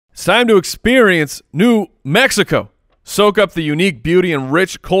It's time to experience New Mexico. Soak up the unique beauty and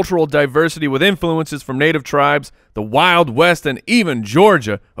rich cultural diversity with influences from native tribes, the Wild West, and even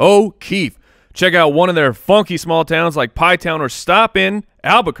Georgia. O'Keefe. Check out one of their funky small towns like Pie Town or stop in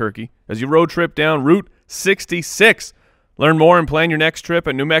Albuquerque as you road trip down Route 66. Learn more and plan your next trip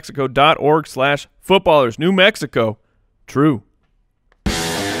at newmexico.org/footballers. New Mexico. True.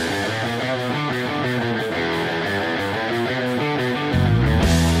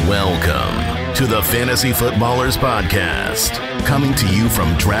 Welcome to the Fantasy Footballers Podcast, coming to you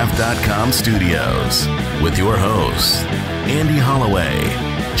from Draft.com Studios with your hosts, Andy Holloway,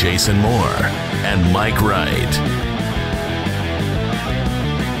 Jason Moore, and Mike Wright.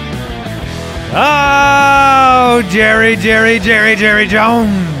 Oh, Jerry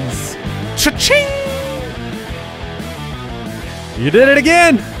Jones. Cha-ching! You did it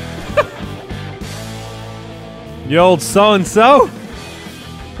again. You old so-and-so.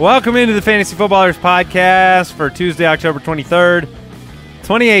 Welcome into the Fantasy Footballers Podcast for Tuesday, October 23rd,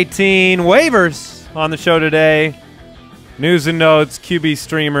 2018. Waivers on the show today. News and notes, QB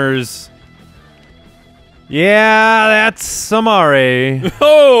streamers. Yeah, that's Amari.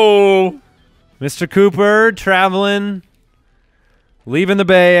 Oh! Mr. Cooper traveling, leaving the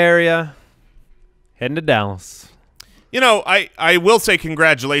Bay Area, heading to Dallas. You know, I will say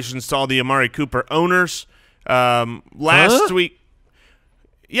congratulations to all the Amari Cooper owners. Last week,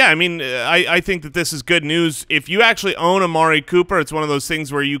 yeah, I mean, I think that this is good news. If you actually own Amari Cooper, it's one of those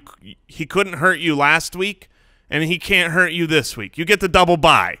things where he couldn't hurt you last week, and he can't hurt you this week. You get the double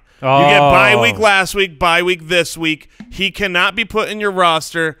bye. Oh. You get bye week last week, bye week this week. He cannot be put in your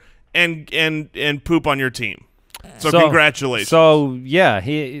roster and poop on your team. So congratulations. So yeah,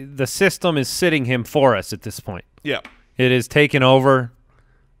 the system is sitting him for us at this point. Yeah, it is taken over.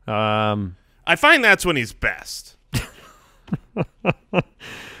 I find that's when he's best.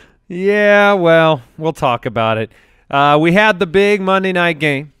 Yeah, well, we'll talk about it. We had the big Monday night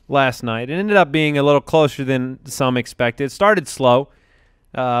game last night. It ended up being a little closer than some expected. It started slow,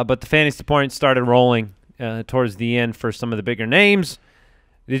 but the fantasy points started rolling towards the end for some of the bigger names.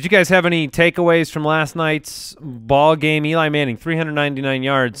 Did you guys have any takeaways from last night's ball game? Eli Manning, 399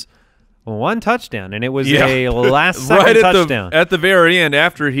 yards, one touchdown, and it was a last-second touchdown. At the very end,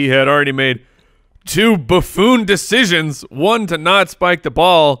 after he had already made two buffoon decisions, one to not spike the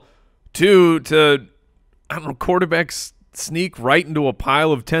ball, two to, I don't know, quarterback sneak right into a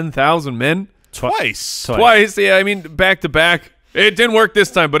pile of 10,000 men. Twice, yeah, I mean, back-to-back. It didn't work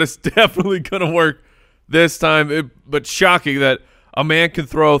this time, but it's definitely going to work this time. But shocking that a man can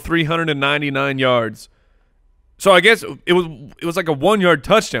throw 399 yards. So I guess it was like a 1-yard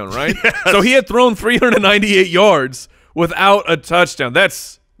touchdown, right? Yes. So he had thrown 398 yards without a touchdown.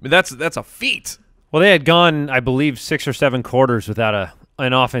 That's a feat. Well, they had gone, I believe, 6 or 7 quarters without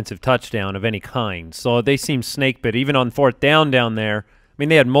an offensive touchdown of any kind. So they seemed snake-bit. Even on fourth down there, I mean,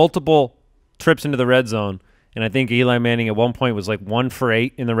 they had multiple trips into the red zone, and I think Eli Manning at one point was like 1 for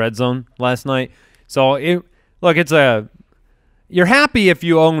 8 in the red zone last night. So, you're happy if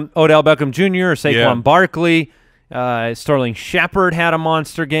you own Odell Beckham Jr. or Saquon Barkley. Sterling Shepard had a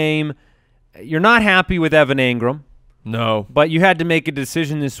monster game. You're not happy with Evan Engram. No. But you had to make a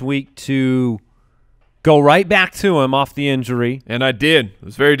decision this week to go right back to him off the injury. And I did. It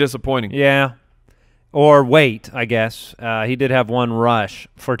was very disappointing. Yeah. Or wait, I guess. He did have one rush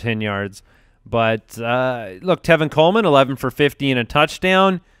for 10 yards. But, look, Tevin Coleman, 11 for 50 and a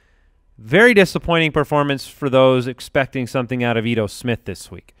touchdown. Very disappointing performance for those expecting something out of Ito Smith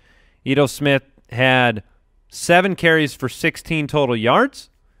this week. Ito Smith had 7 carries for 16 total yards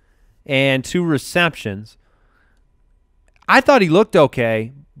and 2 receptions. I thought he looked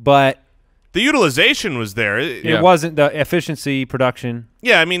okay, but the utilization was there. It wasn't the efficiency, production.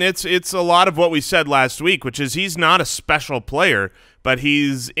 Yeah, I mean, it's a lot of what we said last week, which is he's not a special player, but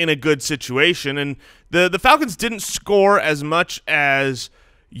he's in a good situation. And the Falcons didn't score as much as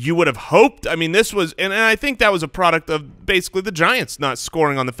you would have hoped. I mean, this was, and I think that was a product of basically the Giants not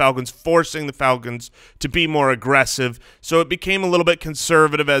scoring on the Falcons, forcing the Falcons to be more aggressive. So it became a little bit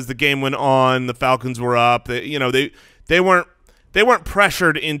conservative as the game went on. The Falcons were up. They weren't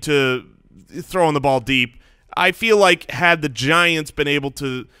pressured into throwing the ball deep. I feel like had the Giants been able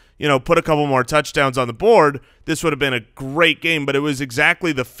to, put a couple more touchdowns on the board, this would have been a great game. But it was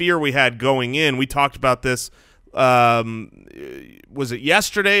exactly the fear we had going in. We talked about this. Was it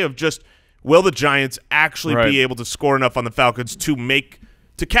yesterday? Of just, will the Giants actually be able to score enough on the Falcons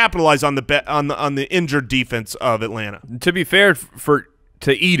to capitalize on the injured defense of Atlanta? To be fair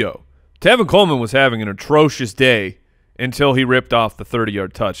to Ito, Tevin Coleman was having an atrocious day until he ripped off the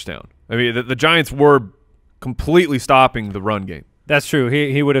 30-yard touchdown. I mean, the Giants were completely stopping the run game. That's true.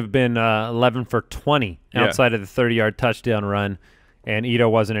 He would have been 11 for 20 outside of the 30-yard touchdown run, and Ito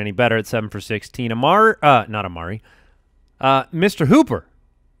wasn't any better at 7 for 16. Not Amari. Mr. Hooper.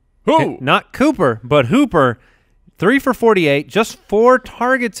 Who? Not Cooper, but Hooper. 3 for 48, just 4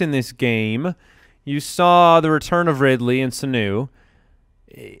 targets in this game. You saw the return of Ridley and Sanu.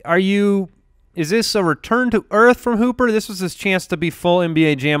 Is this a return to earth from Hooper? This was his chance to be full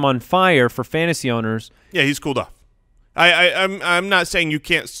NBA Jam on fire for fantasy owners. Yeah, he's cooled off. I'm not saying you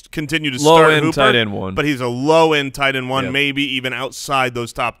can't continue to start Low-end Hooper, tight end one. but he's a low-end tight end one, Yep. maybe even outside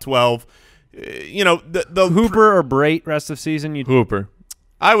those top 12. The Hooper or Brait rest of season? Hooper.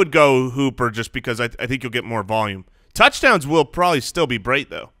 I would go Hooper just because I think you'll get more volume. Touchdowns will probably still be Brait,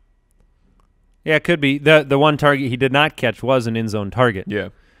 though. Yeah, it could be. The one target he did not catch was an end-zone target. Yeah.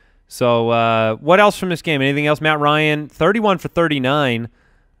 So what else from this game? Anything else? Matt Ryan, 31 for 39,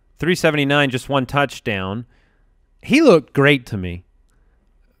 379, just 1 touchdown. He looked great to me.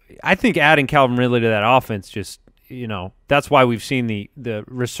 I think adding Calvin Ridley to that offense just, that's why we've seen the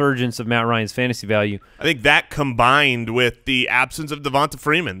resurgence of Matt Ryan's fantasy value. I think that combined with the absence of Devonta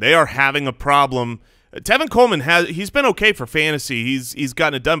Freeman, they are having a problem. Tevin Coleman he's been okay for fantasy. He's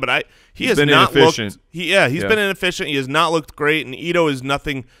gotten it done, but he has been not inefficient. looked. He's been inefficient. He has not looked great, and Ito is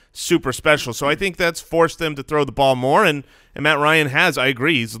nothing super special. So I think that's forced them to throw the ball more, and Matt Ryan has. I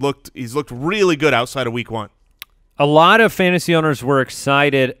agree. He's looked really good outside of week 1. A lot of fantasy owners were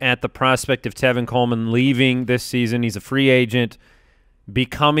excited at the prospect of Tevin Coleman leaving this season. He's a free agent,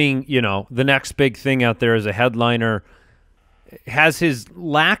 becoming, the next big thing out there as a headliner. Has his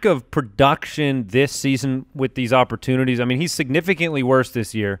lack of production this season with these opportunities, I mean, he's significantly worse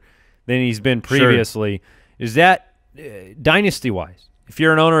this year than he's been previously. Sure. Is that dynasty-wise? If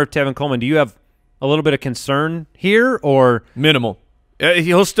you're an owner of Tevin Coleman, do you have a little bit of concern here or? Minimal.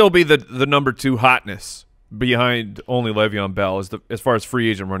 He'll still be the number 2 hotness behind only Le'Veon Bell as far as free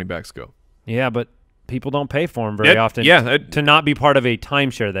agent running backs go. Yeah, but people don't pay for him very often. Yeah, to not be part of a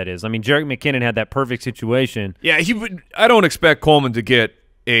timeshare, that is. I mean, Jerick McKinnon had that perfect situation. Yeah, I don't expect Coleman to get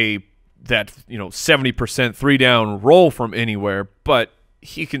that 70% 3-down roll from anywhere, but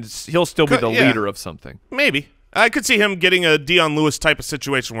he'll still be the leader of something. Maybe. I could see him getting a Dion Lewis type of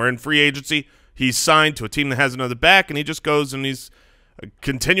situation where in free agency he's signed to a team that has another back, and he just goes and he's a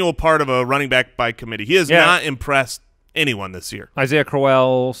continual part of a running back by committee. He has not impressed anyone this year. Isaiah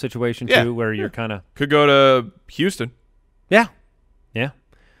Crowell situation too, where you're kind of could go to Houston. Yeah,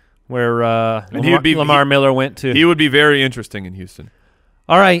 where Lamar Miller went to. He would be very interesting in Houston.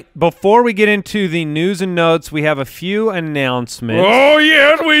 All right, before we get into the news and notes, we have a few announcements. Oh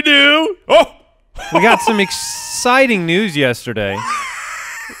yes, we do. Oh, we got some exciting news yesterday.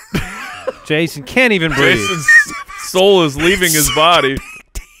 Jason can't even breathe. Jason's soul is leaving his body.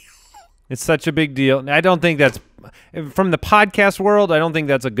 It's such a big deal. I don't think that's from the podcast world. I don't think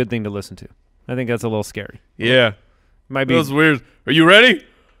that's a good thing to listen to. I think that's a little scary. Yeah, might be. That was weird. Are you ready?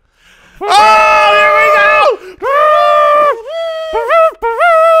 Oh, here we go!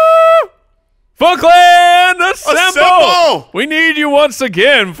 Foot Clan, assemble! Assemble! We need you once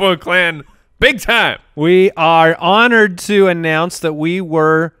again, Foot Clan. Big time. We are honored to announce that we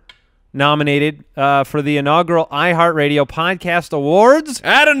were nominated for the inaugural iHeartRadio Podcast Awards.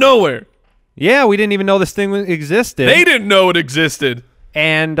 Out of nowhere. Yeah, we didn't even know this thing existed. They didn't know it existed.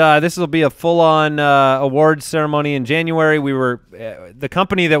 And this will be a full-on awards ceremony in January. We were the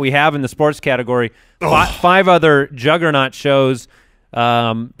company that we have in the sports category, 5 other juggernaut shows.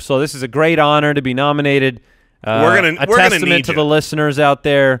 So this is a great honor to be nominated. We're gonna testament to the listeners out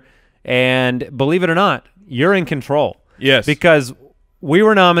there. And believe it or not, you're in control. Yes. Because we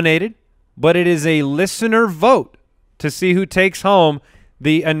were nominated, but it is a listener vote to see who takes home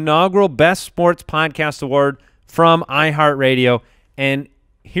the inaugural Best Sports Podcast Award from iHeartRadio. And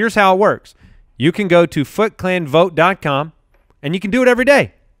here's how it works. You can go to footclanvote.com, and you can do it every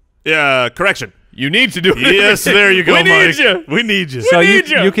day. Yeah, correction. You need to do it. Yes, there you go, We Mike. need you. We need you. So need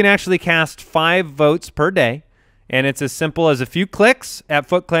you. you can actually cast 5 votes per day, and it's as simple as a few clicks at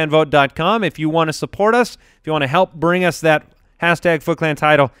footclanvote.com. If you want to support us, if you want to help bring us that hashtag FootClan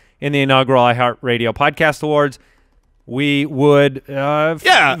title in the inaugural iHeartRadio Podcast Awards, we would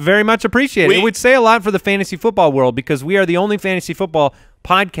very much appreciate it. It would say a lot for the fantasy football world because we are the only fantasy football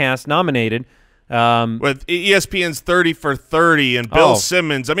podcast nominated. With ESPN's 30 for 30 and Bill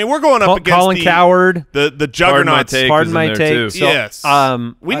Simmons. I mean, we're going up against Colin Coward, the juggernauts. Pardon my take. So, yes.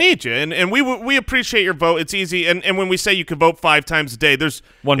 We need you, and we appreciate your vote. It's easy, and when we say you can vote 5 times a day, it's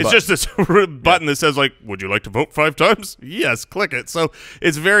just this button that says, like, would you like to vote 5 times? Yes, click it. So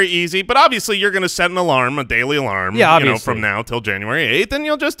it's very easy, but obviously you're going to set an alarm, a daily alarm, obviously. from now till January 8th, and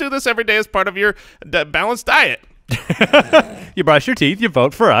you'll just do this every day as part of your balanced diet. You brush your teeth, you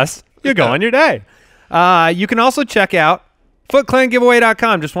vote for us, you go on your day. You can also check out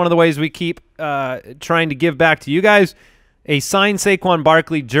FootClanGiveaway.com, just one of the ways we keep trying to give back to you guys. A signed Saquon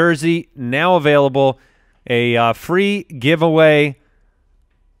Barkley jersey now available, a free giveaway.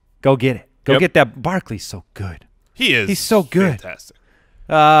 Go get it. Go get that. Barkley's so good. He is. He's so good. Fantastic.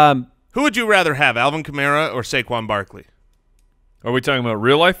 Who would you rather have, Alvin Kamara or Saquon Barkley? Are we talking about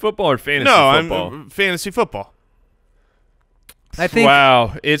real life football or fantasy football? I'm fantasy football. I think.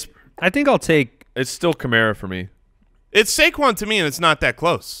 Wow, I think I'll take. it's still Kamara for me. It's Saquon to me, and it's not that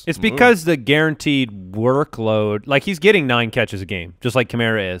close. It's because the guaranteed workload, like he's getting 9 catches a game, just like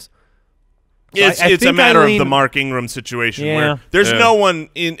Kamara is. So it's a matter of the Mark Ingram situation where there's no one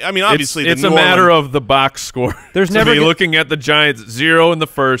in. I mean, obviously, it's a matter of the box score. There's to never be looking at the Giants 0 in the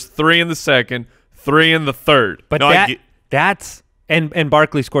first, 3 in the second, 3 in the third. But that's and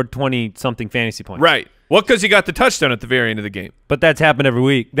Barkley scored 20-something fantasy points. Right. Well, because he got the touchdown at the very end of the game. But that's happened every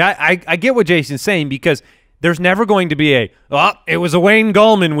week. That I get what Jason's saying because there's never going to be it was a Wayne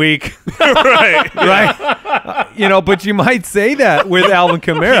Gallman week. Right. Right. But you might say that with Alvin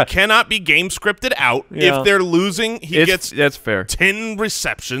Kamara. He cannot be game scripted out. Yeah. If they're losing, that's fair. 10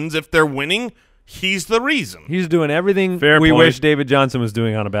 receptions. If they're winning, he's the reason. He's doing everything Fair we point. wish David Johnson was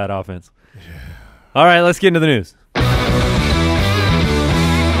doing on a bad offense. Yeah. All right, let's get into the news.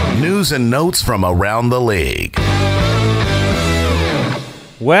 News and notes from around the league.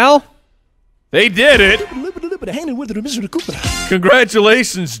 Well, they did it.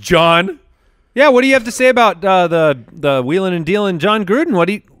 Congratulations, John. Yeah, what do you have to say about the wheeling and dealing John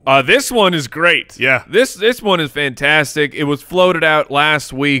Gruden? This one is great. Yeah. This one is fantastic. It was floated out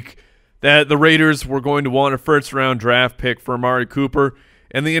last week that the Raiders were going to want a first-round draft pick for Amari Cooper,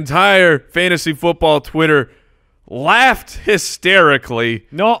 and the entire fantasy football Twitter laughed hysterically.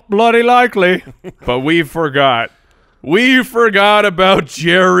 Not bloody likely. But we forgot. We forgot about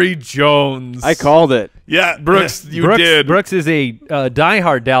Jerry Jones. I called it. Yeah, Brooks, you did. Brooks is a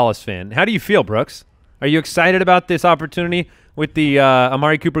diehard Dallas fan. How do you feel, Brooks? Are you excited about this opportunity with the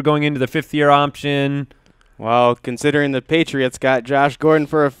Amari Cooper going into the 5th-year option? Well, considering the Patriots got Josh Gordon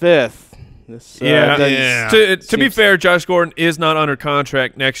for a 5th. To be fair, Josh Gordon is not under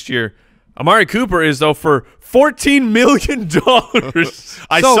contract next year. Amari Cooper is, though, for $14 million.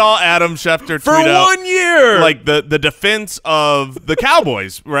 I saw Adam Schefter for tweet out 1 year. Like the defense of the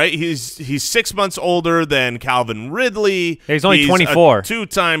Cowboys, right? He's 6 months older than Calvin Ridley. He's only 24. A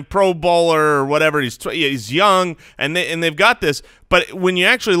 2-time Pro Bowler or whatever. He's young, and they've got this. But when you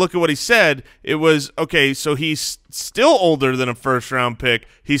actually look at what he said, it was, okay, so he's still older than a first-round pick.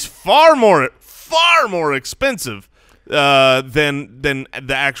 He's far more expensive than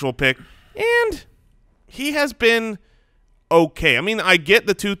the actual pick. And he has been okay. I mean, I get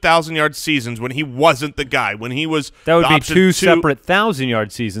the 2,000-yard seasons when he wasn't the guy. When he was that would the be option 2 separate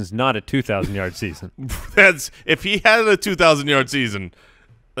 1,000-yard seasons, not a 2,000-yard season. If he had a 2,000-yard season,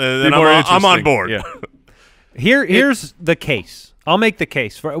 then I'm on board. Yeah. Here's the case. I'll make the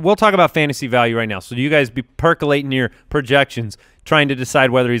case. We'll talk about fantasy value right now. So you guys be percolating your projections, trying to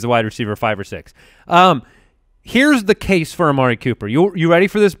decide whether he's a wide receiver 5 or 6. Here's the case for Amari Cooper. You ready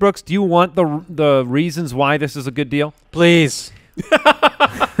for this, Brooks? Do you want the reasons why this is a good deal? Please.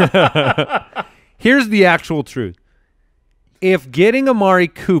 Here's the actual truth. If getting Amari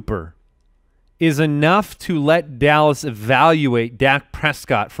Cooper is enough to let Dallas evaluate Dak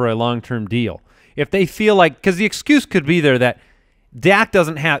Prescott for a long-term deal, if they feel like – because the excuse could be there that Dak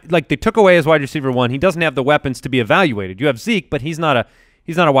doesn't have – like they took away his wide receiver 1. He doesn't have the weapons to be evaluated. You have Zeke, but he's not a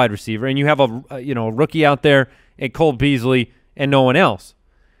wide receiver, and you have a rookie out there, and Cole Beasley, and no one else.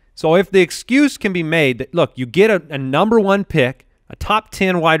 So if the excuse can be made that, look, you get a number 1 pick, a top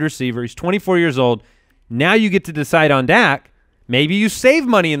 10 wide receiver, he's 24 years old, now you get to decide on Dak, maybe you save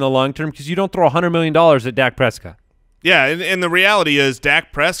money in the long term because you don't throw $100 million at Dak Prescott. Yeah, and the reality is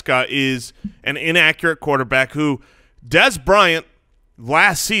Dak Prescott is an inaccurate quarterback who Des Bryant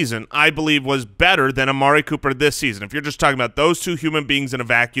last season, I believe, was better than Amari Cooper this season. If you're just talking about those two human beings in a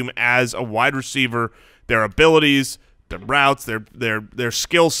vacuum as a wide receiver, their abilities, their routes, their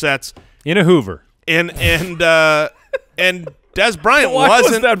skill sets. In a Hoover. And Des Bryant Why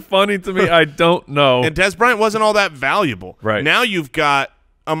wasn't was that funny to me? I don't know. And Des Bryant wasn't all that valuable. Right. Now you've got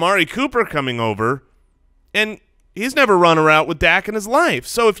Amari Cooper coming over, and he's never run a route with Dak in his life.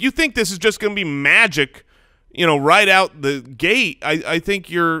 So if you think this is just going to be magic, right out the gate, I think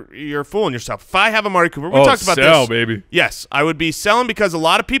you're fooling yourself. If I have Amari Cooper, we talked about sell, this. Baby. Yes, I would be selling because a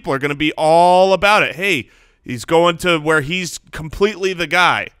lot of people are going to be all about it. Hey, he's going to where he's completely the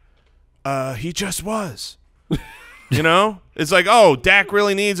guy. He just was. It's like, oh, Dak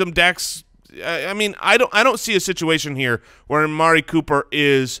really needs him. Dak's I mean, I don't see a situation here where Amari Cooper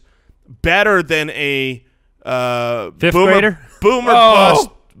is better than a fifth grader,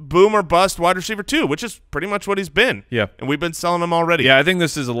 boomer bust wide receiver 2, which is pretty much what he's been. Yeah, and we've been selling him already. Yeah, I think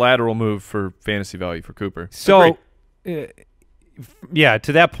this is a lateral move for fantasy value for Cooper. So, yeah,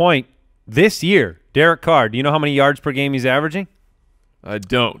 to that point, this year, Derek Carr, do you know how many yards per game he's averaging? I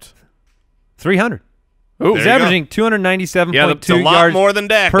don't. 300. Oh, he's averaging 297.2 yards a lot yards more than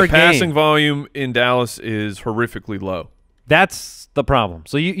Dak. per the passing game. volume in Dallas is horrifically low. That's the problem.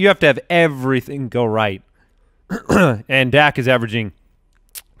 So you have to have everything go right. And Dak is averaging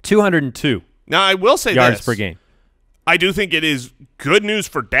 202 now, I will say yards this. per game. I do think it is good news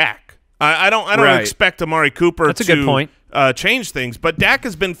for Dak. I don't Right. expect Amari Cooper That's a good point. Change things, but Dak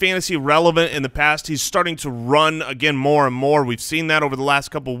has been fantasy relevant in the past. He's starting to run again more and more. We've seen that over the last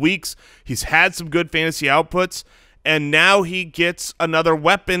couple weeks. He's had some good fantasy outputs, and now he gets another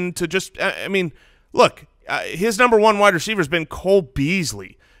weapon to just I mean, look, his number 1 wide receiver has been Cole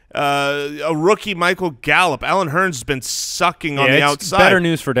Beasley. A rookie Michael Gallup. Allen Hurns has been sucking on the it's outside. better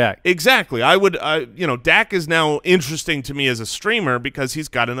news for Dak. Exactly. I would, Dak is now interesting to me as a streamer because he's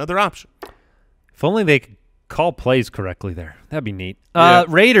got another option. If only they could call plays correctly there. That'd be neat. Yeah.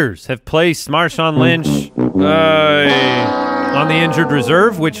 Raiders have placed Marshawn Lynch on the injured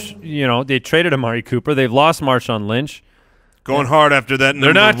reserve, which, they traded Amari Cooper. They've lost Marshawn Lynch. Going hard after that.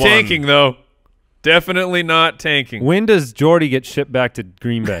 They're not number 1. tanking, though. Definitely not tanking. When does Jordy get shipped back to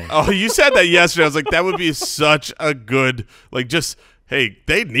Green Bay? Oh, you said that yesterday. I was like, that would be such a good, hey,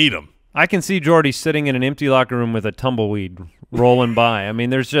 they need him. I can see Jordy sitting in an empty locker room with a tumbleweed rolling by. I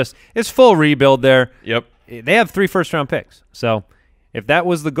mean, it's full rebuild there. Yep. They have 3 first-round picks. So if that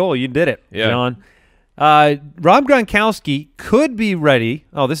was the goal, you did it, Yeah. John. Rob Gronkowski could be ready.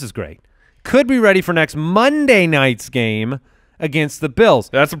 Oh, this is great. Could be ready for next Monday night's game against the Bills.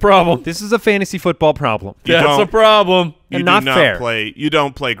 That's a problem. This is a fantasy football problem. That's a problem. And not fair. You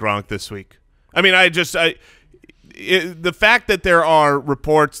don't play Gronk this week. I mean, the fact that there are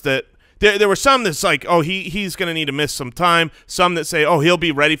reports that there were some that's like, oh, he's going to need to miss some time. Some that say, oh, he'll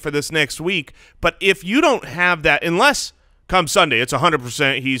be ready for this next week. But if you don't have that, unless come Sunday, it's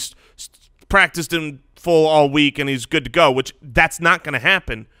 100%. He's practiced in full all week and he's good to go, which that's not going to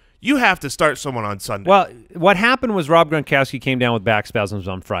happen. You have to start someone on Sunday. Well, what happened was Rob Gronkowski came down with back spasms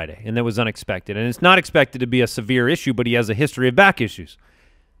on Friday, and that was unexpected. And it's not expected to be a severe issue, but he has a history of back issues.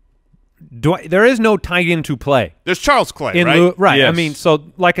 There is no tight end to play. There's Charles Clay, right? Right. Yes. I mean,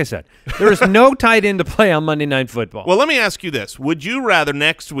 so like I said, there is no tight end to play on Monday Night Football. Well, let me ask you this. Would you rather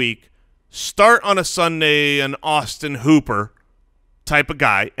next week start on a Sunday an Austin Hooper type of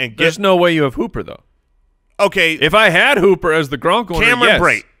guy and get – There's no way you have Hooper, though. Okay. If I had Hooper as the Gronk owner, Cameron yes.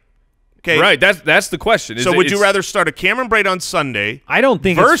 Brate. Okay. Right, that's the question. So would you rather start a Cameron Brate on Sunday I don't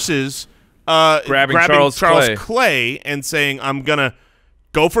think versus grabbing Charles Clay and saying, I'm going to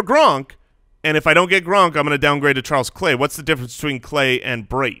go for Gronk, and if I don't get Gronk, I'm going to downgrade to Charles Clay. What's the difference between Clay and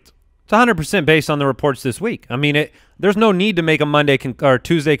Brate? It's 100% based on the reports this week. I mean, there's no need to make a Monday or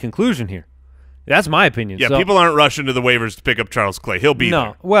Tuesday conclusion here. That's my opinion. Yeah, so, people aren't rushing to the waivers to pick up Charles Clay. He'll be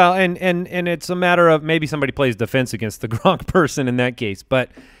there. Well, and it's a matter of maybe somebody plays defense against the Gronk person in that case.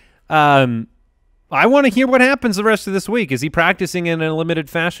 But I want to hear what happens the rest of this week. Is he practicing in a limited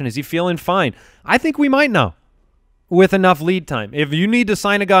fashion? Is he feeling fine? I think we might know with enough lead time. If you need to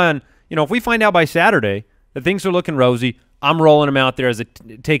sign a guy on, if we find out by Saturday that things are looking rosy, I'm rolling him out there as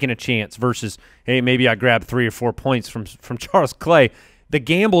taking a chance versus, hey, maybe I grab 3 or 4 points from Charles Clay. The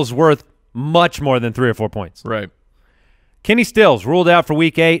gamble's worth much more than 3 or 4 points. Right. Kenny Stills ruled out for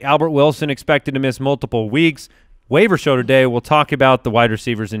Week 8. Albert Wilson expected to miss multiple weeks. Waiver show today. We'll talk about the wide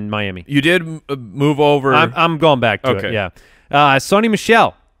receivers in Miami. You did move over. I'm going back to it, yeah. Sony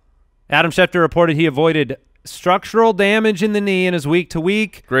Michel. Adam Schefter reported he avoided structural damage in the knee in his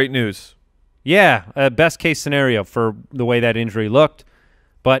week-to-week. Great news. Yeah, best case scenario for the way that injury looked.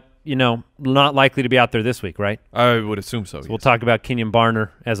 But, not likely to be out there this week, right? I would assume so. So we'll talk about Kenyon Barner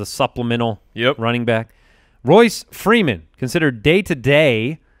as a supplemental running back. Royce Freeman, considered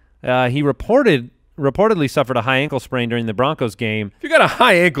day-to-day. He reportedly suffered a high ankle sprain during the Broncos game. If you got a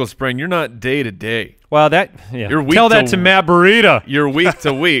high ankle sprain, you're not day-to-day. Well, You're week tell that to Matt Breida. You're week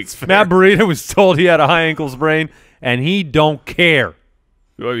to week. Matt Breida was told he had a high ankle sprain, and he don't care.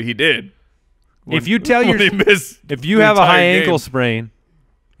 Well, he did. If you have a high ankle sprain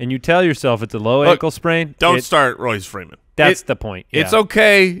and you tell yourself it's a low ankle sprain, don't start Royce Freeman. That's the point. Yeah. It's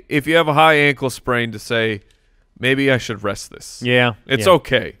okay if you have a high ankle sprain to say, maybe I should rest this. Yeah. It's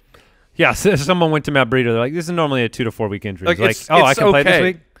okay. Yeah, so someone went to Matt Breida. They're like, this is normally a 2 to 4 week injury. Like, He's like, I can play this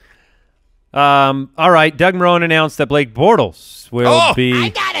week. it's okay. If you have a high ankle sprain, and you tell yourself it's a low ankle sprain, that's the point. Yeah. All right, Doug Marrone announced that Blake Bortles will be I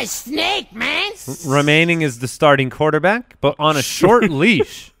got a snake, man. remaining as the starting quarterback, but on a short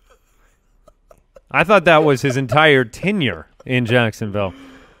leash. I thought that was his entire tenure in Jacksonville.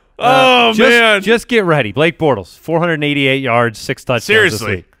 Man. Just get ready. Blake Bortles, 488 yards, 6 touchdowns this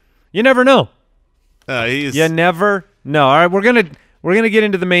Seriously. week. You never know. He's You never know. All right, we're gonna get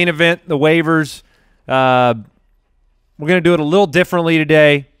into the main event, the waivers. We're gonna do it a little differently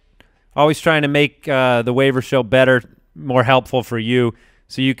today. Always trying to make the waiver show better, more helpful for you,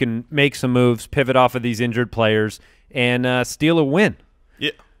 so you can make some moves, pivot off of these injured players, and steal a win.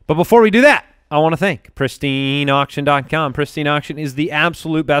 Yeah. But before we do that, I want to thank PristineAuction.com. Pristine Auction is the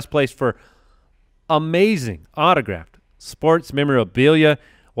absolute best place for amazing autographed sports memorabilia.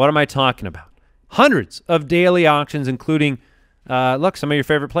 What am I talking about? Hundreds of daily auctions, including, look, some of your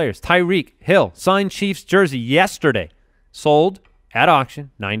favorite players. Tyreek Hill, signed Chiefs jersey yesterday, sold at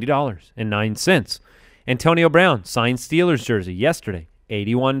auction, $90.09. Antonio Brown, signed Steelers jersey yesterday,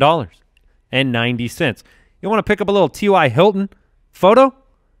 $81.90. You want to pick up a little T.Y. Hilton photo?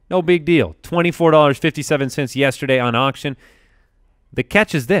 No big deal. $24.57 yesterday on auction. The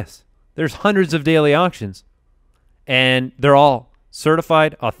catch is this. There's hundreds of daily auctions, and they're all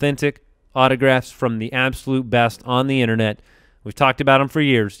certified, authentic autographs from the absolute best on the internet. We've talked about them for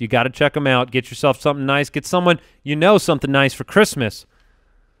years. You got to check them out. Get yourself something nice. Get someone you know something nice for Christmas,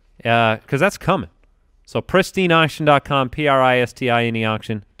 because that's coming. So pristineauction.com, Pristine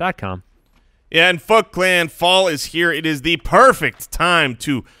auction.com. Yeah, and Foot Clan, fall is here. It is the perfect time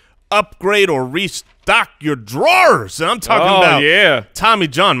to upgrade or restock your drawers. And I'm talking about Tommy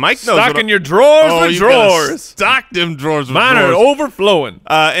John. Mike knows. Stocking your drawers with you gotta drawers. stock them drawers with Mine drawers. are overflowing.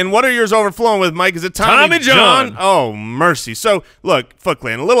 And what are yours overflowing with, Mike? Is it Tommy John? Oh, mercy. So, look, Foot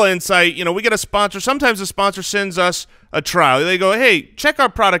Clan, a little insight. You know, we get a sponsor. Sometimes the sponsor sends us a trial. They go, hey, check our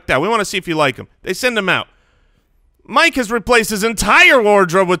product out. We want to see if you like them. They send them out. Mike has replaced his entire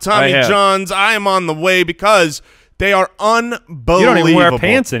wardrobe with Tommy John's. I am on the way because they are unbelievable. You don't even wear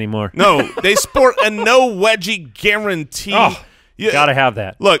pants anymore. No, they sport a no wedgie guarantee. Oh, gotta have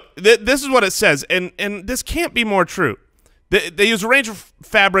that. Look, this is what it says, and this can't be more true. They use a range of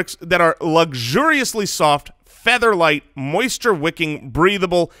fabrics that are luxuriously soft, feather light, moisture wicking,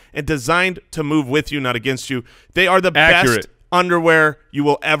 breathable, and designed to move with you, not against you. They are the best underwear you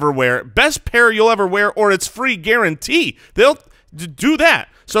will ever wear. Best pair you'll ever wear, or it's free guarantee. They'll do that.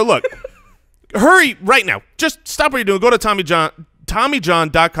 So look, hurry right now. Just stop what you're doing. Go to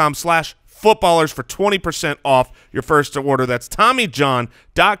TommyJohn.com/footballers for 20% off your first order. That's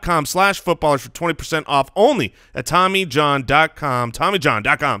TommyJohn.com/footballers for 20% off only at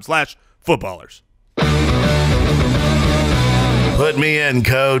TommyJohn.com/footballers. Put me in,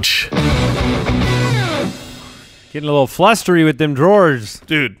 coach. Getting a little flustery with them drawers.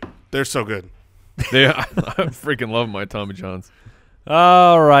 Dude, they're so good. Yeah, I freaking love my Tommy Johns.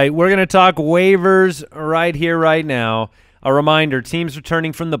 All right, we're going to talk waivers right here, right now. A reminder, teams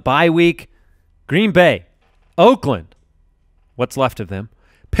returning from the bye week, Green Bay, Oakland, what's left of them,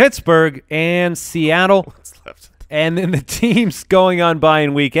 Pittsburgh, and Seattle. What's left? And then the teams going on bye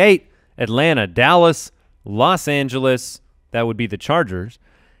in week 8, Atlanta, Dallas, Los Angeles, that would be the Chargers,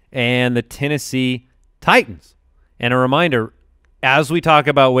 and the Tennessee Titans. And a reminder, as we talk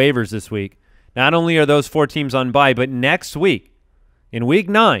about waivers this week, not only are those 4 teams on bye, but next week, in week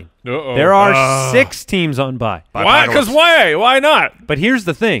 9, there are 6 teams on bye. Why? Because why? Why not? But here's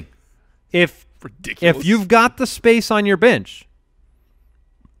the thing. If you've got the space on your bench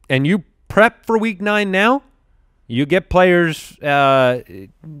and you prep for week 9 now, you get players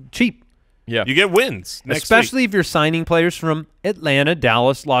cheap. Yeah. You get wins next Especially week. if you're signing players from Atlanta,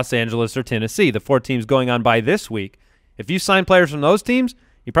 Dallas, Los Angeles, or Tennessee, the 4 teams going on by this week. If you sign players from those teams,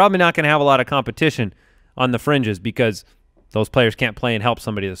 you're probably not going to have a lot of competition on the fringes because those players can't play and help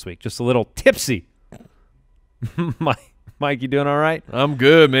somebody this week. Just a little tipsy. Mike, you doing all right? I'm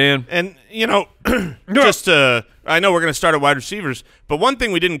good, man. And, you know, I know we're going to start at wide receivers, but one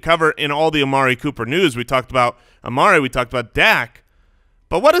thing we didn't cover in all the Amari Cooper news, we talked about Amari, we talked about Dak.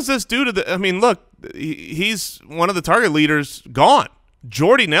 But what does this do to the – I mean, look, he's one of the target leaders gone.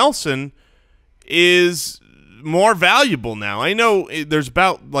 Jordy Nelson is more valuable now. I know there's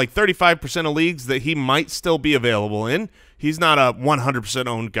about like 35% of leagues that he might still be available in. He's not a 100%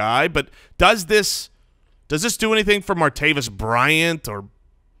 owned guy. But does this do anything for Martavis Bryant or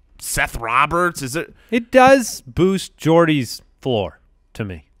Seth Roberts? It does boost Jordy's floor to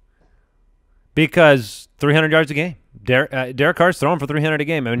me because 300 yards a game. Derek Carr's throwing for 300 a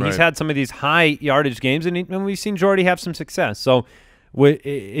game. I mean, he's had some of these high yardage games, and we've seen Jordy have some success. So,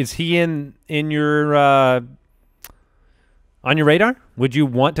 is he in your on your radar? Would you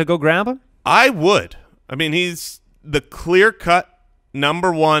want to go grab him? I would. I mean, he's the clear-cut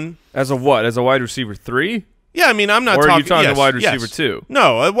number one. As a what? As a wide receiver 3? Yeah, I mean, I'm not or talking. Are you talking yes, wide receiver yes. 2?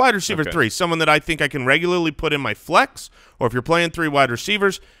 No, a wide receiver Okay. 3, someone that I think I can regularly put in my flex, or if you're playing 3 wide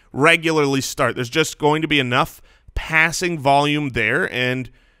receivers, regularly start. There's just going to be enough passing volume there, and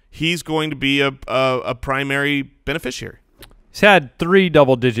he's going to be a primary beneficiary. He's had 3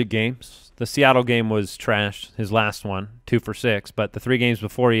 double-digit games. The Seattle game was trashed, his last one, 2 for 6, but the 3 games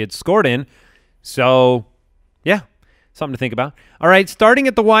before he had scored in. So, yeah, something to think about. All right, starting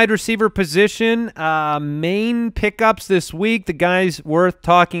at the wide receiver position, main pickups this week, the guys worth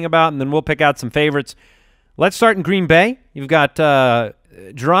talking about, and then we'll pick out some favorites. Let's start in Green Bay. You've got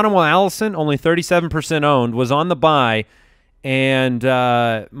Geronimo Allison, only 37% owned, was on the bye, and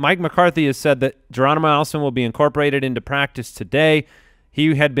Mike McCarthy has said that Geronimo Allison will be incorporated into practice today.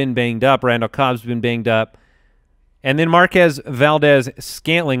 He had been banged up. Randall Cobb's been banged up. And then Marquez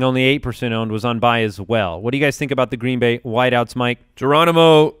Valdez-Scantling, only 8% owned, was on bye as well. What do you guys think about the Green Bay wideouts, Mike?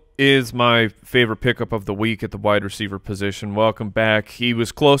 Geronimo is my favorite pickup of the week at the wide receiver position. Welcome back. He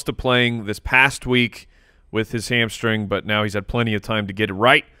was close to playing this past week with his hamstring, but now he's had plenty of time to get it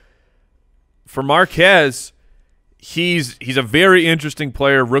right. For Marquez, he's a very interesting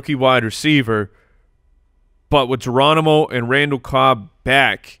player, rookie wide receiver, but with Geronimo and Randall Cobb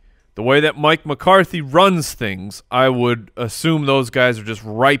back, the way that Mike McCarthy runs things, I would assume those guys are just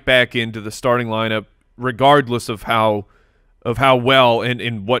right back into the starting lineup, regardless of how well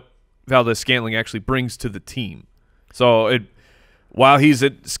and what Valdez-Scantling actually brings to the team. So while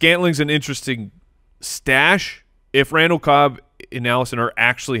Scantling's an interesting stash, if Randall Cobb and Allison are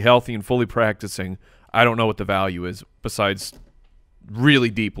actually healthy and fully practicing, I don't know what the value is besides really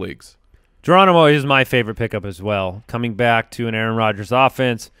deep leagues. Geronimo is my favorite pickup as well. Coming back to an Aaron Rodgers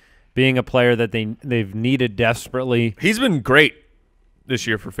offense, being a player that they've needed desperately. He's been great this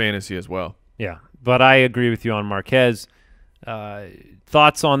year for fantasy as well. Yeah, but I agree with you on Marquez.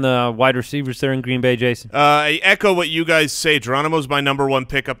 Thoughts on the wide receivers there in Green Bay, Jason? I echo what you guys say. Geronimo's my number one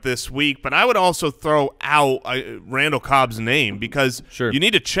pickup this week, but I would also throw out Randall Cobb's name because you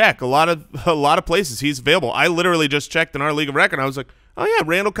need to check a lot of places he's available. I literally just checked in our league of record. I was like, oh yeah,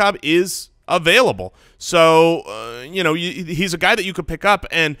 Randall Cobb is available. So, he's a guy that you could pick up,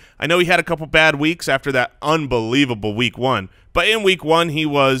 and I know he had a couple bad weeks after that unbelievable week 1. But in week 1, he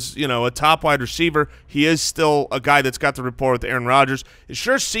was, a top wide receiver. He is still a guy that's got the rapport with Aaron Rodgers. It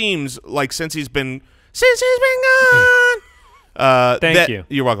sure seems like since he's been gone. Thank you.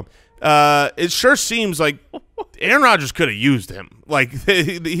 You're welcome. It sure seems like Aaron Rodgers could have used him. Like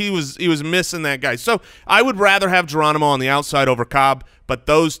he was missing that guy. So I would rather have Geronimo on the outside over Cobb, but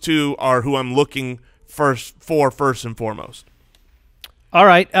those two are who I'm looking first and foremost. All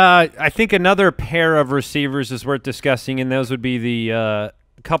right. I think another pair of receivers is worth discussing, and those would be the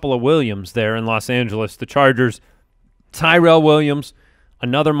couple of Williams there in Los Angeles, the Chargers. Tyrell Williams,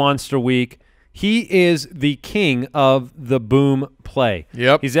 another monster week. He is the king of the boom play.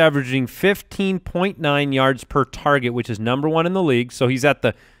 Yep. He's averaging 15.9 yards per target, which is number 1 in the league. So he's at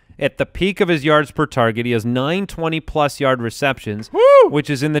the peak of his yards per target. He has 9 20-plus yard receptions, which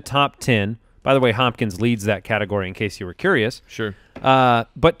is in the top 10. By the way, Hopkins leads that category in case you were curious. Sure.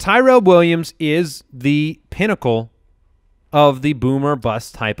 But Tyrell Williams is the pinnacle of the boom or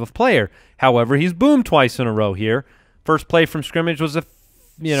bust type of player. However, he's boomed twice in a row here. First play from scrimmage was a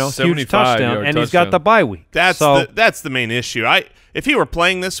huge touchdown, and he's got the bye week. That's the main issue. If he were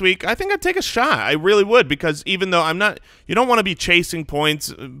playing this week, I think I'd take a shot. I really would, because even though you don't want to be chasing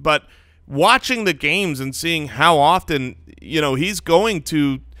points, but watching the games and seeing how often he's going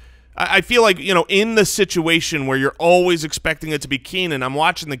to. I feel like in the situation where you're always expecting it to be Keenan, I'm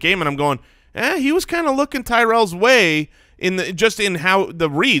watching the game and I'm going, he was kind of looking Tyrell's way in how the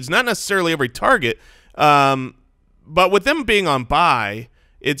reads, not necessarily every target, but with them being on bye.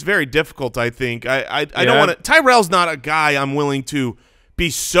 It's very difficult, I think. I don't want to – Tyrell's not a guy I'm willing to be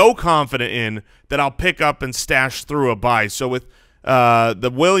so confident in that I'll pick up and stash through a bye. So with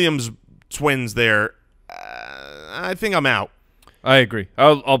the Williams twins there, I think I'm out. I agree.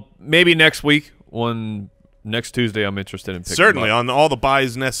 I'll maybe next week, next Tuesday, I'm interested in picking certainly him up. On all the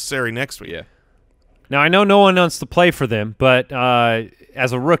buys necessary next week. Yeah. Now, I know no one wants to play for them, but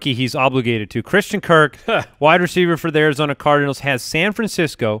as a rookie, he's obligated to. Christian Kirk, wide receiver for the Arizona Cardinals, has San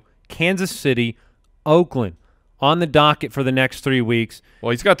Francisco, Kansas City, Oakland on the docket for the next 3 weeks.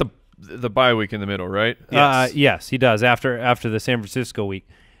 Well, he's got the bye week in the middle, right? Yes, yes, he does after the San Francisco week.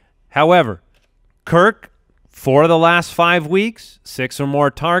 However, Kirk, 4 of the last 5 weeks, 6 or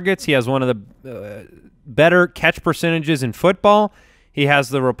more targets. He has one of the better catch percentages in football. He has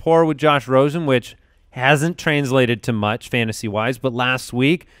the rapport with Josh Rosen, which hasn't translated to much fantasy-wise, but last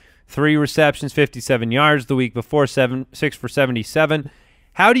week, 3 receptions, 57 yards. The week before, 6 for 77.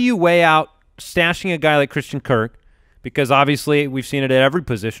 How do you weigh out stashing a guy like Christian Kirk? Because obviously we've seen it at every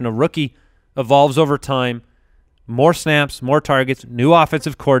position. A rookie evolves over time. More snaps, more targets, new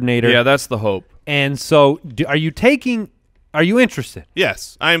offensive coordinator. Yeah, that's the hope. And so are you interested?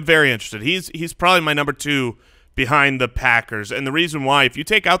 Yes, I am very interested. He's probably my number 2 behind the Packers. And the reason why, if you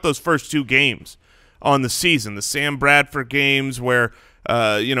take out those first 2 games on the season, the Sam Bradford games where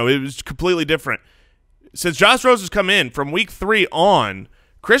it was completely different. Since Josh Rosen has come in from week 3 on,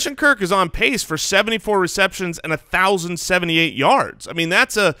 Christian Kirk is on pace for 74 receptions and 1,078 yards. I mean,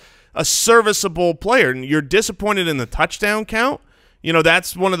 that's a serviceable player. And you're disappointed in the touchdown count.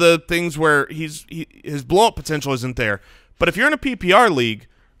 That's one of the things where his blow-up potential isn't there. But if you're in a PPR league,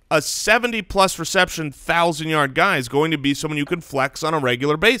 a 70-plus reception, 1,000-yard guy is going to be someone you can flex on a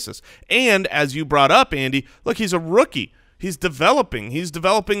regular basis. And as you brought up, Andy, look, he's a rookie. He's developing. He's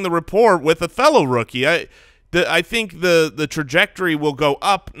developing the rapport with a fellow rookie. I think the trajectory will go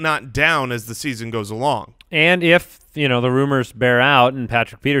up, not down, as the season goes along. And if the rumors bear out and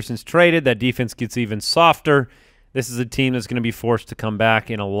Patrick Peterson's traded, that defense gets even softer. This is a team that's going to be forced to come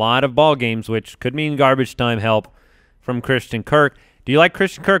back in a lot of ball games, which could mean garbage time help from Christian Kirk. Do you like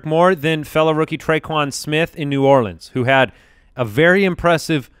Christian Kirk more than fellow rookie Traquan Smith in New Orleans, who had a very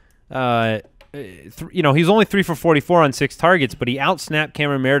impressive he's only 3 for 44 on 6 targets, but he outsnapped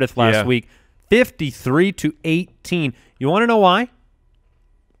Cameron Meredith last week, 53-18. You want to know why?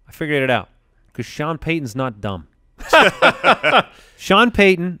 I figured it out. Because Sean Payton's not dumb. Sean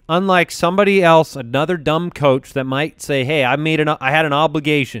Payton, unlike somebody else, another dumb coach that might say, hey, I had an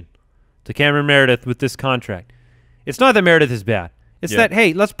obligation to Cameron Meredith with this contract. It's not that Meredith is bad. It's that,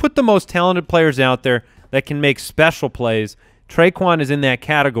 hey, let's put the most talented players out there that can make special plays. Traquan is in that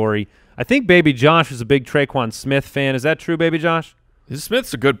category. I think Baby Josh is a big Traquan Smith fan. Is that true, Baby Josh?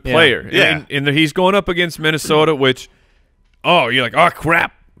 Smith's a good player. Yeah. And he's going up against Minnesota, which, you're like, oh,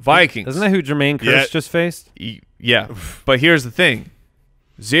 crap, Vikings. Isn't that who Jermaine Kearse just faced? Yeah. But here's the thing.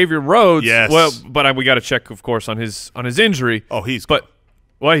 Xavier Rhodes, yes. We got to check, of course, on his injury. Oh, he's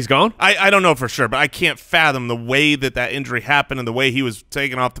gone? I don't know for sure, but I can't fathom the way that injury happened and the way he was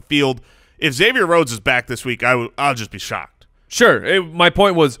taken off the field. If Xavier Rhodes is back this week, I'll just be shocked. Sure. My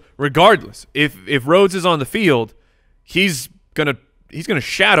point was, regardless, if Rhodes is on the field, he's gonna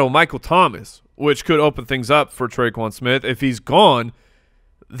shadow Michael Thomas, which could open things up for Traquan Smith. If he's gone,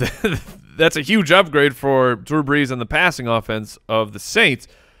 that's a huge upgrade for Drew Brees and the passing offense of the Saints.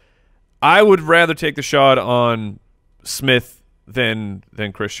 I would rather take the shot on Smith than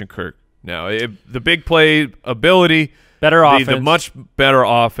Christian Kirk. Now, the big play ability, better offense, the much better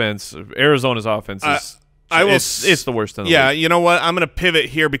offense. Arizona's offense is. It's the worst in the league. Yeah, you know what? I'm going to pivot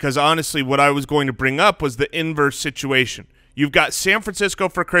here because honestly what I was going to bring up was the inverse situation. You've got San Francisco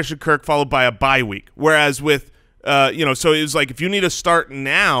for Christian Kirk followed by a bye week, whereas with so it was like if you need a start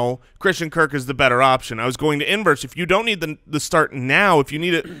now, Christian Kirk is the better option. I was going to inverse. If you don't need the start now, if you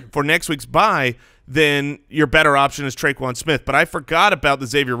need it for next week's bye, then your better option is Traquan Smith. But I forgot about the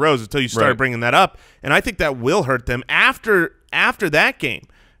Xavier Rhodes until you started bringing that up, and I think that will hurt them after that game.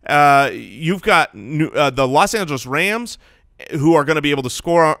 You've got the Los Angeles Rams, who are going to be able to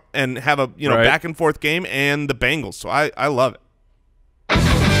score and have a back and forth game, and the Bengals. So I love it.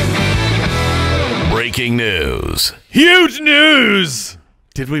 Breaking news. Huge news.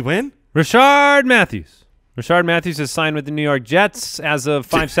 Did we win? Rashard Matthews. Rashard Matthews has signed with the New York Jets as of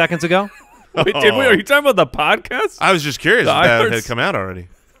 5 seconds ago. Wait, did we? Are you talking about the podcast? I was just curious if that had come out already.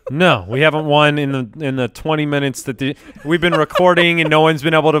 No, we haven't won in the 20 minutes that we've been recording, and no one's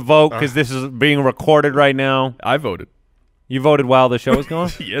been able to vote because this is being recorded right now. I voted. You voted while the show was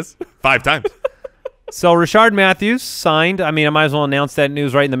going? Yes. 5 times. So Rashard Matthews signed. I mean, I might as well announce that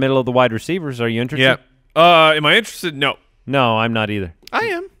news right in the middle of the wide receivers. Are you interested? Yeah. Am I interested? No. No, I'm not either. I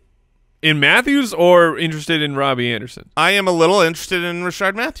am. In Matthews or interested in Robbie Anderson? I am a little interested in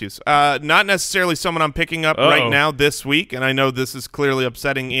Rashard Matthews. Not necessarily someone I'm picking up right now this week, and I know this is clearly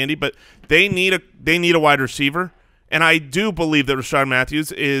upsetting Andy, but they need a wide receiver, and I do believe that Rashard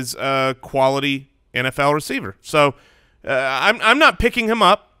Matthews is a quality NFL receiver. So I'm not picking him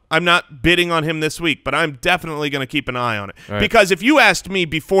up. I'm not bidding on him this week, but I'm definitely going to keep an eye on it. Right. Because if you asked me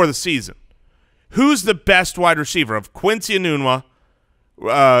before the season, who's the best wide receiver of Quincy Enunwa,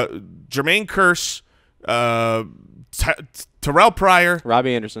 Jermaine Kearse, Tyrell Pryor,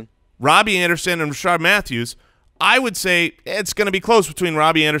 Robbie Anderson, and Rashard Matthews, I would say it's going to be close between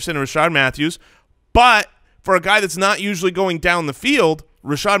Robbie Anderson and Rashard Matthews. But for a guy that's not usually going down the field,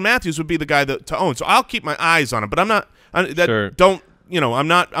 Rashard Matthews would be the guy to own. So I'll keep my eyes on him. But I'm not. Sure. Don't I'm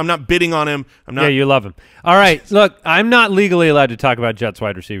not bidding on him. I'm not. Yeah, you love him. All right, look, I'm not legally allowed to talk about Jets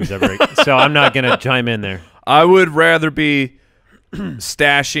wide receivers ever, so I'm not going to chime in there. I would rather be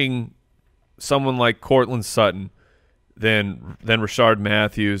stashing someone like Courtland Sutton than Rashard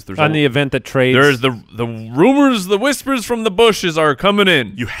Matthews. On the event that trades. There's the rumors, the whispers from the bushes are coming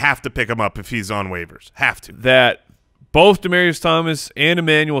in. You have to pick him up if he's on waivers. Have to. That both Demaryius Thomas and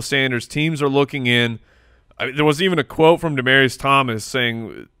Emmanuel Sanders teams are looking in. There was even a quote from Demaryius Thomas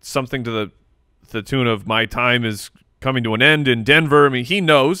saying something to the tune of "My time is coming to an end in Denver." I mean, he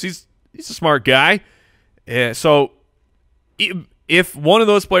knows he's a smart guy. So if one of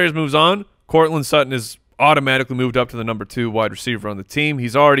those players moves on, Courtland Sutton is automatically moved up to the number 2 wide receiver on the team.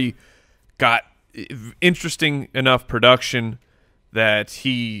 He's already got interesting enough production that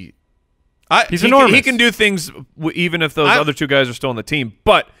he's enormous. He can do things even if those other 2 guys are still on the team.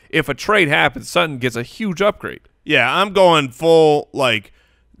 But if a trade happens, Sutton gets a huge upgrade. Yeah, I'm going full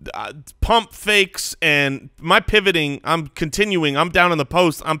pump fakes and my pivoting. I'm continuing. I'm down in the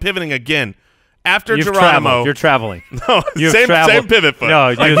post. I'm pivoting again. After Geronimo. You're traveling. No, same pivot foot.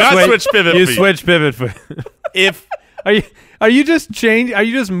 No, switch pivot you feet. switch pivot foot. Are you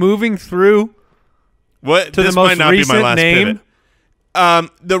just moving through what to this the most might not recent be my last name?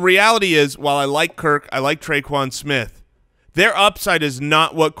 Pivot. The reality is, while I like Kirk, I like Traquan Smith, their upside is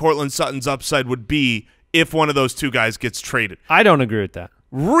not what Courtland Sutton's upside would be if one of those 2 guys gets traded. I don't agree with that.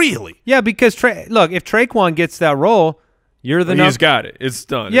 Really? Yeah, because look, if Traquan gets that role, you're the He's got it. It's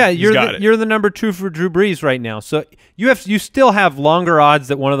done. Yeah, you're the number 2 for Drew Brees right now. So you still have longer odds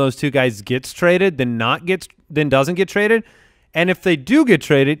that one of those 2 guys gets traded than doesn't get traded. And if they do get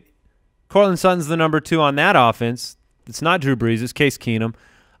traded, Courtland Sutton's the number 2 on that offense. It's not Drew Brees. It's Case Keenum.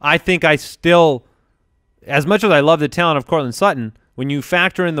 I think I still, as much as I love the talent of Courtland Sutton, when you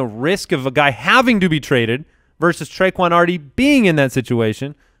factor in the risk of a guy having to be traded versus Traquan already being in that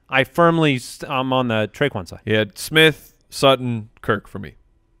situation, I'm on the Traquan side. Yeah, Smith, Sutton, Kirk for me.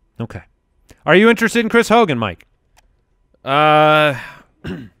 Okay. Are you interested in Chris Hogan, Mike?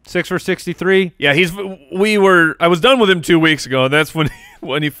 6 for 63. Yeah, I was done with him 2 weeks ago, and that's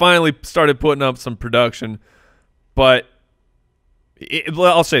when he finally started putting up some production. But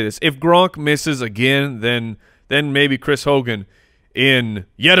I'll say this: if Gronk misses again, then maybe Chris Hogan in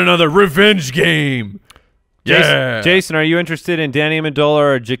yet another revenge game. Yeah. Jason, are you interested in Danny Amendola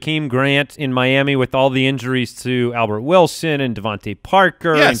or Jakeem Grant in Miami with all the injuries to Albert Wilson and Devontae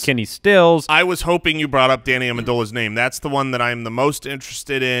Parker and Kenny Stills? I was hoping you brought up Danny Amendola's name. That's the one that I'm the most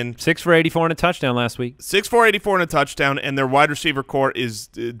interested in. 6 for 84 and a touchdown last week. 6 for 84 and a touchdown, and their wide receiver core is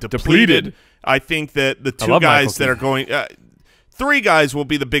depleted. I think that the 2 guys that are going 3 guys will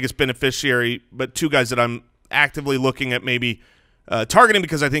be the biggest beneficiary, but 2 guys that I'm actively looking at maybe targeting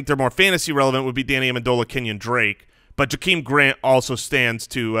because I think they're more fantasy relevant would be Danny Amendola, Kenyon Drake. But Jakeem Grant also stands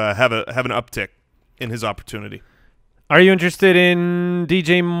to have an uptick in his opportunity. Are you interested in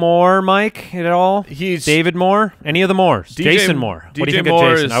DJ Moore, Mike, at all? David Moore? Any of the Moores? Jason Moore. What do you think of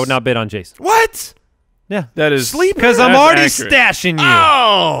Jason? I would not bid on Jason. What? Yeah. That is sleep because I'm already stashing you.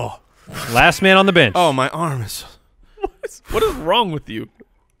 Oh. Last man on the bench. Oh, my arm is. What is wrong with you?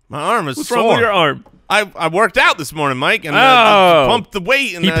 My arm is What's sore. wrong with your arm? I worked out this morning, Mike, and pumped the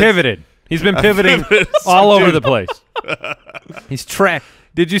weight. And he pivoted. He's been pivoting all over the place. He's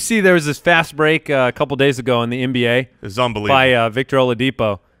Did you see there was this fast break a couple days ago in the NBA? It was unbelievable. By Victor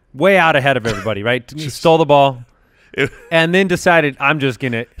Oladipo. Way out ahead of everybody, right? He stole the ball. And then decided, I'm just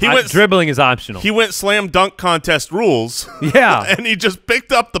going to – dribbling is optional. He went slam dunk contest rules. Yeah. And he just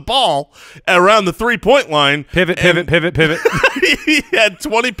picked up the ball around the three-point line. Pivot. He had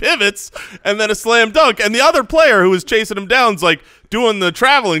 20 pivots and then a slam dunk. And the other player who was chasing him down's like doing the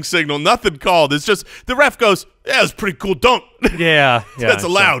traveling signal, nothing called. It's just the ref goes, yeah, it was a pretty cool dunk. Yeah. That's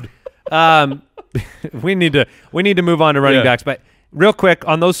allowed. We need to move on to running backs. But real quick,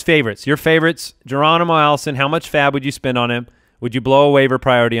 on those favorites, your favorites, Geronimo Allison, how much fab would you spend on him? Would you blow a waiver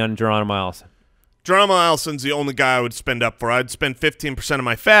priority on Geronimo Allison? Geronimo Allison's the only guy I would spend up for. I'd spend 15% of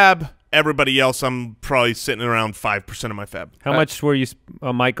my fab. Everybody else, I'm probably sitting around 5% of my fab. How much were you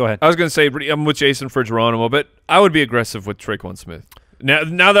Mike, go ahead. I was going to say I'm with Jason for Geronimo, but I would be aggressive with Traquan Smith.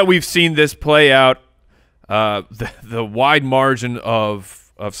 Now that we've seen this play out, the wide margin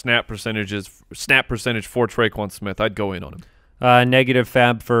of snap percentage for Traquan Smith, I'd go in on him. Negative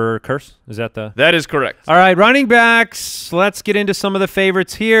fab for Curse? Is that the? That is correct. All right, running backs. Let's get into some of the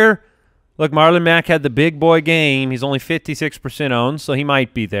favorites here. Look, Marlon Mack had the big boy game. He's only 56% owned, so he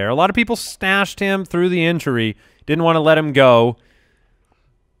might be there. A lot of people stashed him through the injury. Didn't want to let him go.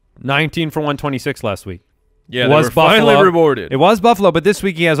 19 for 126 last week. Yeah, they were finally rewarded. It was Buffalo, but this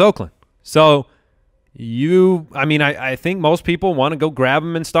week he has Oakland. So I think most people want to go grab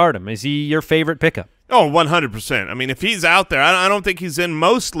him and start him. Is he your favorite pickup? Oh, 100%. I mean, if he's out there, I don't think he's in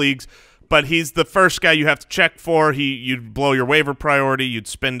most leagues, but he's the first guy you have to check for. You'd blow your waiver priority. You'd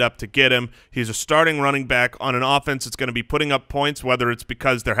spend up to get him. He's a starting running back on an offense that's going to be putting up points, whether it's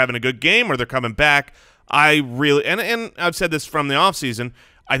because they're having a good game or they're coming back. I really – and I've said this from the offseason –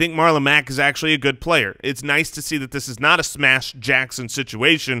 I think Marlon Mack is actually a good player. It's nice to see that this is not a Smash Jackson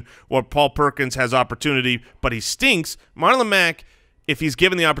situation where Paul Perkins has opportunity, but he stinks. Marlon Mack, if he's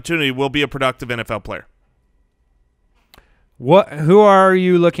given the opportunity, will be a productive NFL player. Who are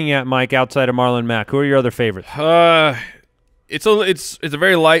you looking at, Mike, outside of Marlon Mack? Who are your other favorites? It's a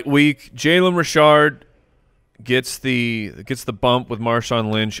very light week. Jalen Richard gets the bump with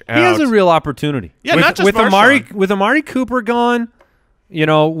Marshawn Lynch out. He has a real opportunity. Yeah, not just Marshawn. With Amari Cooper gone.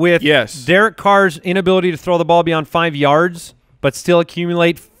 With Derek Carr's inability to throw the ball beyond 5 yards but still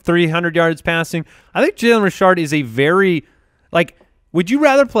accumulate 300 yards passing, I think Jalen Richard is a very – would you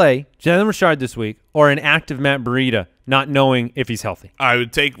rather play Jalen Richard this week or an active Matt Breida not knowing if he's healthy? I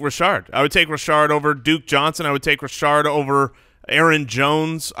would take Richard. I would take Richard over Duke Johnson. I would take Richard over Aaron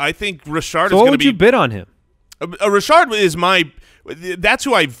Jones. I think Richard is going to be – So what would you bid on him? Richard is my – that's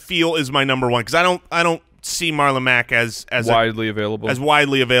who I feel is my number one because I don't see Marlon Mack as widely available.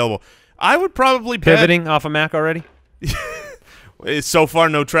 I would probably pivoting off of Mack already. So far,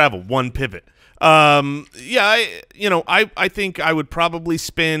 no travel, one pivot. I think I would probably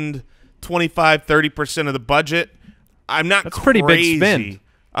spend 25-30% of the budget. That's a pretty big spend.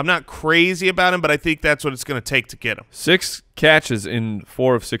 I'm not crazy about him, but I think that's what it's going to take to get him. 6 catches in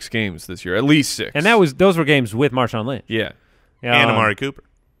 4 of 6 games this year, at least 6. And those were games with Marshawn Lynch. Yeah. And Amari Cooper.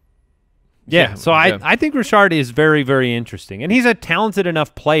 Yeah, so I think Richard is very, very interesting. And he's a talented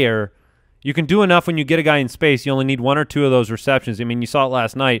enough player. You can do enough when you get a guy in space. You only need 1 or 2 of those receptions. I mean, you saw it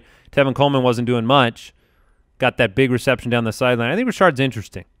last night. Tevin Coleman wasn't doing much. Got that big reception down the sideline. I think Richard's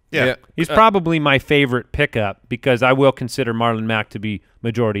interesting. Yeah. He's probably my favorite pickup because I will consider Marlon Mack to be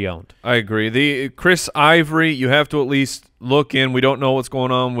majority owned. I agree. The Chris Ivory, you have to at least look in. We don't know what's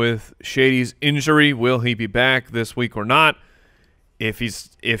going on with Shady's injury. Will he be back this week or not?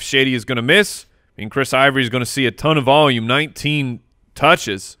 If Shady is going to miss, Chris Ivory is going to see a ton of volume, 19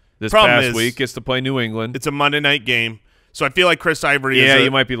 touches this past week. Gets to play New England. It's a Monday night game, so I feel like Chris Ivory you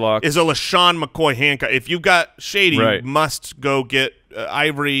might be locked. Is a LaShawn McCoy handcuff. If you've got Shady, you must go get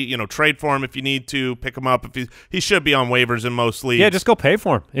Ivory. Trade for him if you need to. Pick him up if he should be on waivers in most leagues. Yeah, just go pay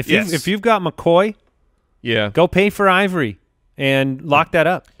for him. If you've got McCoy, go pay for Ivory and lock that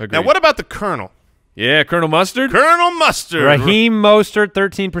up. Agreed. Now, what about the Colonel? Yeah, Colonel Mustard. Colonel Mustard. Raheem Mostert,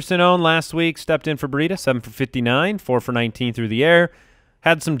 13% owned last week. Stepped in for Breida, 7 for 59, 4 for 19 through the air.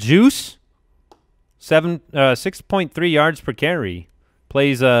 Had some juice. 6.3 yards per carry.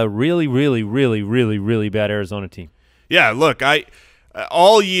 Plays a really, really, really, really, really bad Arizona team. Yeah, look,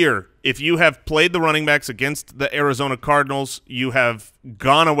 all year, if you have played the running backs against the Arizona Cardinals, you have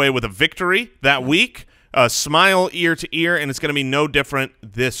gone away with a victory that week. Smile ear to ear, and it's going to be no different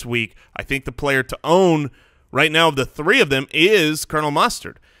this week. I think the player to own right now of the 3 of them is Colonel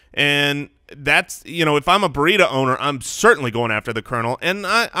Mustard. And that's, if I'm a Breida owner, I'm certainly going after the Colonel, and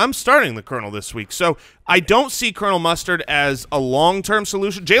I'm starting the Colonel this week. So I don't see Colonel Mustard as a long-term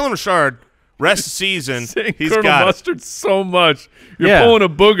solution. Jalen Richard, rest of the season, he's Colonel got Mustard so much. You're pulling a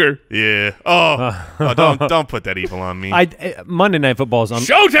booger. Yeah. Don't put that evil on me. Monday Night Football is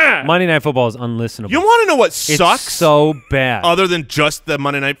Showtime. Monday Night Football is unlistenable. You want to know what sucks? It's so bad. Other than just the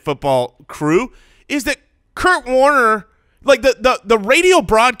Monday Night Football crew, is that Kurt Warner, the radio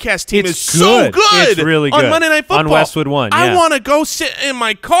broadcast team is so good. It's really good. On Monday Night Football. On Westwood One. Yeah. I want to go sit in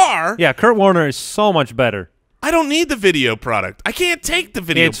my car. Yeah, Kurt Warner is so much better. I don't need the video product. I can't take the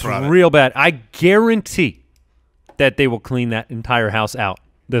video product. It's real bad. I guarantee that they will clean that entire house out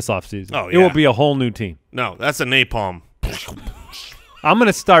this offseason. Oh, yeah. It will be a whole new team. No, that's a napalm. I'm going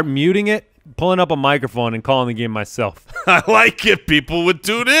to start muting it, pulling up a microphone, and calling the game myself. I like it. People would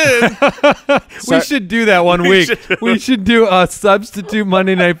tune in. We should do that one week. We should do a substitute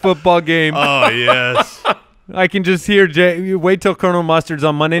Monday Night Football game. Oh, yes. I can just hear Jay. Wait till Colonel Mustard's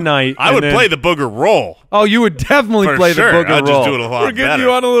on Monday night. I would play the booger roll. Oh, you would definitely play the booger roll. I'll just do it a lot We're getting better.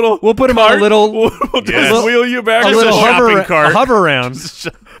 you on a little. We'll put him on a little. We'll just wheel you back. A little shopping cart. hover around.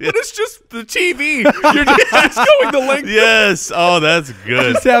 But it's just the TV. You're just going the length. Yes. Oh, that's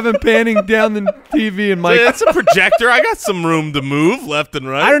good. Just have him panning down the TV and Mike. That's a projector. I got some room to move left and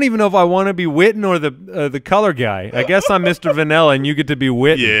right. I don't even know if I want to be Witten or the color guy. I guess I'm Mr. Vanilla and you get to be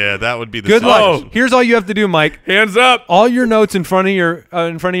Witten. Yeah, that would be the good solution. luck. Here's all you have to do, Mike. Hands up. All your notes in front of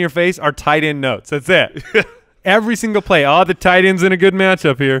your face are tight end notes. That's it. Every single play. Oh, the tight end's in a good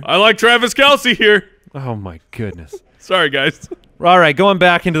matchup here. I like Travis Kelce here. Oh, my goodness. Sorry, guys. All right, going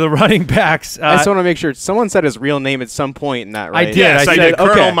back into the running backs. I just want to make sure someone said his real name at some point in that, right? I did. Yes, I said, did.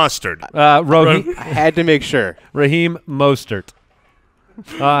 Colonel okay. Mustard. Raheem, I had to make sure. Raheem Mostert.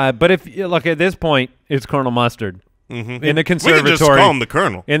 But if you look at this point, it's Colonel Mustard in the conservatory. We can just call him the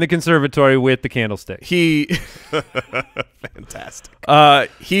Colonel. In the conservatory with the candlestick. Fantastic.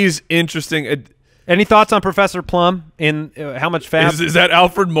 He's interesting. Any thoughts on Professor Plum in how much fab? Is that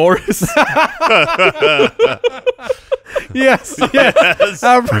Alfred Morris? Yes.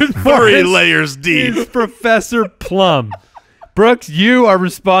 Alfred 3 Morris layers deep. is Professor Plum. Brooks, you are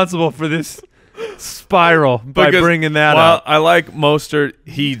responsible for this spiral by Because bringing that while up. I like Mostert.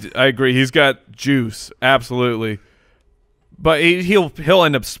 I agree. He's got juice, absolutely. But he'll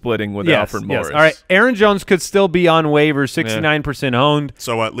end up splitting with Alfred Morris. All right, Aaron Jones could still be on waivers, 69% owned.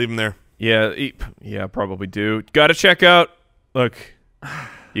 So what? Leave him there. Yeah, probably do. Got to check out. Look,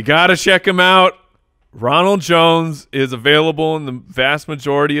 you got to check him out. Ronald Jones is available in the vast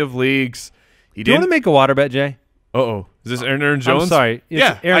majority of leagues. Do you want to make a water bet, Jay? Uh-oh. Is this Aaron Jones? I'm sorry.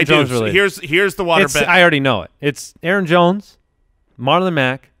 It's Aaron I Jones do. related. Here's the water bet. I already know it. It's Aaron Jones, Marlon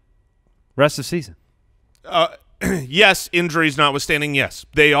Mack, rest of season. Yes, injuries notwithstanding, yes.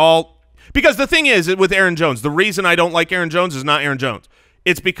 They all – because the thing is, with Aaron Jones, the reason I don't like Aaron Jones is not Aaron Jones.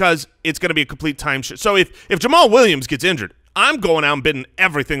 It's because it's going to be a complete timeshare. So if Jamal Williams gets injured, I'm going out and bidding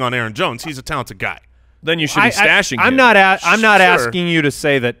everything on Aaron Jones. He's a talented guy. Then you should be stashing him. I'm not Sure. asking you to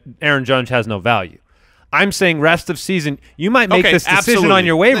say that Aaron Jones has no value. I'm saying rest of season, you might make this decision absolutely. on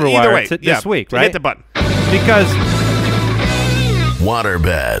your waiver Either wire way, this week, right? Hit the button. Because Water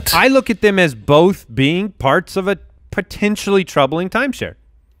bet. I look at them as both being parts of a potentially troubling timeshare.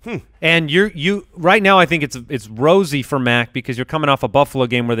 And you right now I think it's rosy for Mack because you're coming off a Buffalo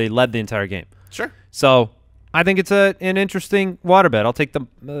game where they led the entire game. Sure. So I think it's an interesting water bet. I'll take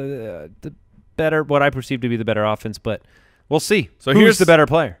the better, what I perceive to be the better offense, but we'll see. So who's the better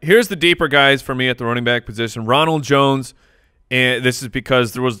player? Here's the deeper guys for me at the running back position. Ronald Jones, and this is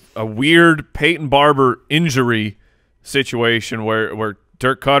because there was a weird Peyton Barber injury situation where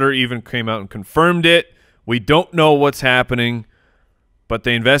Dirk Cutter even came out and confirmed it. We don't know what's happening, but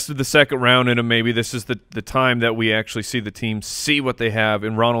they invested the second round in him. Maybe this is the time that we actually see the team see what they have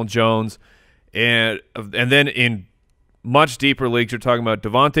in Ronald Jones. And then in much deeper leagues, you're talking about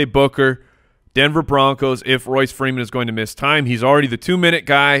Devontae Booker, Denver Broncos. If Royce Freeman is going to miss time, he's already the 2-minute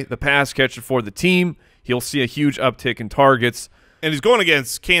guy, the pass catcher for the team. He'll see a huge uptick in targets. And he's going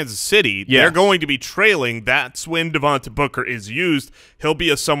against Kansas City. Yes. They're going to be trailing. That's when Devontae Booker is used. He'll be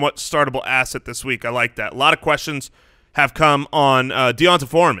a somewhat startable asset this week. I like that. A lot of questions have come on Deonta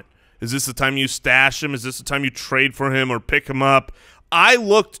Foreman. Is this the time you stash him? Is this the time you trade for him or pick him up? I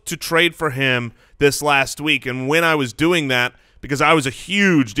looked to trade for him this last week, and when I was doing that, because I was a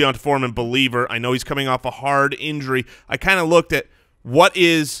huge Deonta Foreman believer, I know he's coming off a hard injury, I kind of looked at what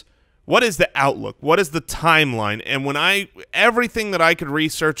is the outlook? What is the timeline? And when everything that I could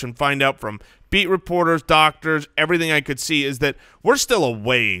research and find out from beat reporters, doctors, everything I could see is that we're still a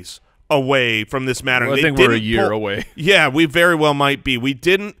ways away from this matter. Well, I think we're a year away. Yeah, we very well might be.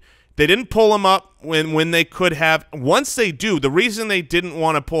 They didn't pull him up when they could have. Once they do, the reason they didn't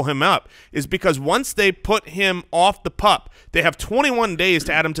want to pull him up is because once they put him off the PUP, they have 21 days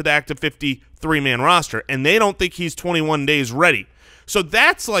to add him to the active 53-man roster, and they don't think he's 21 days ready. So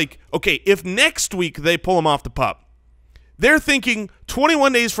that's like, okay, if next week they pull him off the PUP, they're thinking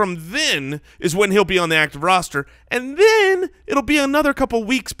 21 days from then is when he'll be on the active roster, and then it'll be another couple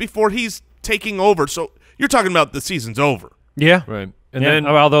weeks before he's taking over. So you're talking about the season's over. Yeah. Right. And Yeah, then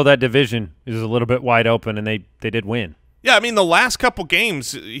although that division is a little bit wide open, and they did win. Yeah, I mean, the last couple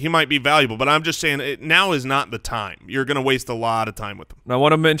games he might be valuable, but I'm just saying now is not the time. You're going to waste a lot of time with him. I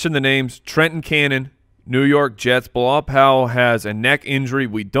want to mention the names. Trenton Cannon, New York Jets. Bilal Powell has a neck injury.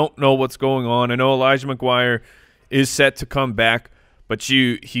 We don't know what's going on. I know Elijah McGuire is set to come back, but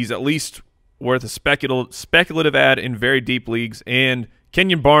he's at least worth a speculative ad in very deep leagues. And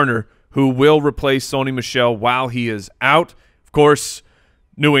Kenyon Barner, who will replace Sony Michel while he is out. Of course,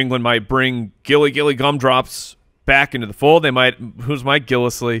 New England might bring Gilly Gumdrops back into the fold. Who's Mike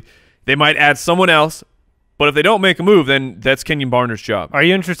Gillislee? They might add someone else. But if they don't make a move, then that's Kenyon Barner's job. Are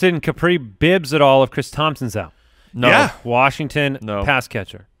you interested in Capri Bibbs at all if Chris Thompson's out? No. Yeah. Washington No. pass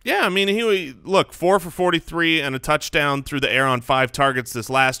catcher. Yeah, I mean, look, 4 for 43 and a touchdown through the air on 5 targets this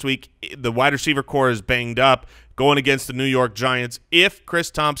last week. The wide receiver core is banged up going against the New York Giants. If Chris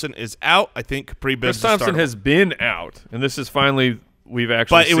Thompson is out, I think Capri Bibbs Chris Thompson has been out, and this is finally we've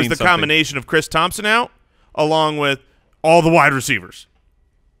actually But it was seen the something. combination of Chris Thompson out along with all the wide receivers.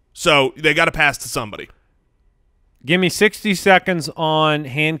 So they got to pass to somebody. Give me 60 seconds on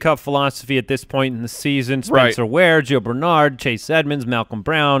handcuff philosophy at this point in the season. Spencer Ware, Gio Bernard, Chase Edmonds, Malcolm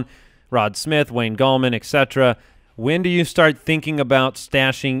Brown, Rod Smith, Wayne Gallman, etc. When do you start thinking about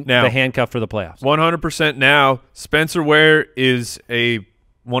stashing the handcuff for the playoffs? 100% now. Spencer Ware is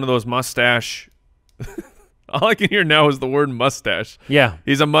one of those mustache. All I can hear now is the word mustache. Yeah.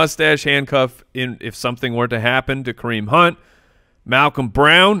 He's a mustache handcuff if something were to happen to Kareem Hunt. Malcolm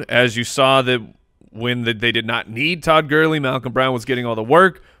Brown, as you saw that when they did not need Todd Gurley, Malcolm Brown was getting all the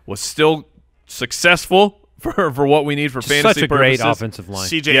work, was still successful for what we need for fantasy purposes. Such a great offensive line.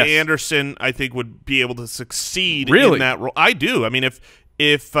 C.J. Anderson, I think, would be able to succeed really? in that role. I do. I mean, again,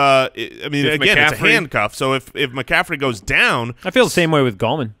 it's a handcuff. So if McCaffrey goes down, I feel the same way with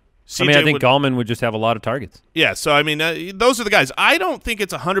Gallman. I think Gallman would just have a lot of targets. Yeah. So I mean, those are the guys. I don't think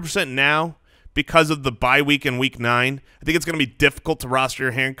it's 100% now because of the bye week in Week 9. I think it's going to be difficult to roster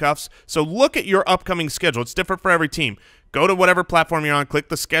your handcuffs. So look at your upcoming schedule. It's different for every team. Go to whatever platform you're on, click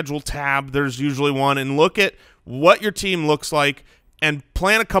the schedule tab. There's usually one, and look at what your team looks like and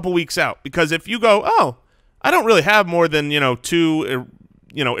plan a couple weeks out. Because if you go, oh, I don't really have more than two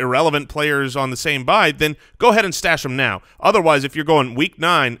irrelevant players on the same bye, then go ahead and stash them now. Otherwise, if you're going Week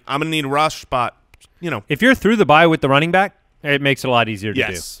 9, I'm going to need a roster spot. If you're through the bye with the running back, it makes it a lot easier to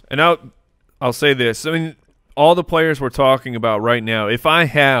do. And I'll say this. I mean, all the players we're talking about right now, if I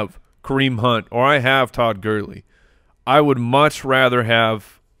have Kareem Hunt or I have Todd Gurley, I would much rather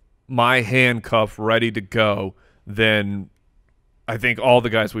have my handcuff ready to go than I think all the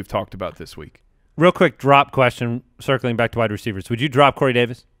guys we've talked about this week. Real quick drop question, circling back to wide receivers. Would you drop Corey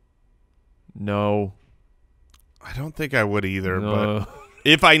Davis? No. I don't think I would either, but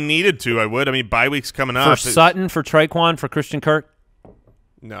if I needed to, I would. I mean, bye week's coming up. For Sutton, for Traquan, for Christian Kirk?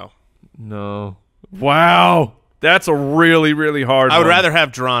 No. Wow. That's a really, really hard one. I would rather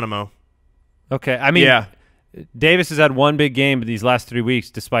have Geronimo. Okay. I mean, Davis has had one big game these last 3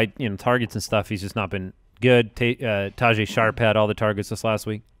 weeks, despite targets and stuff. He's just not been good. Tajay Sharp had all the targets this last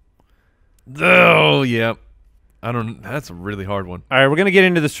week. Oh, yeah. That's a really hard one. All right, we're going to get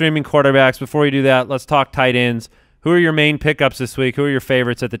into the streaming quarterbacks. Before we do that, let's talk tight ends. Who are your main pickups this week? Who are your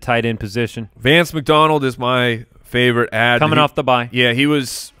favorites at the tight end position? Vance McDonald is my favorite ad. Coming off the bye. Yeah, he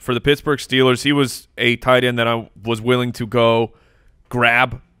was, for the Pittsburgh Steelers, he was a tight end that I was willing to go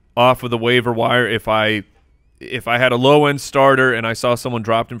grab off of the waiver wire. If I had a low-end starter and I saw someone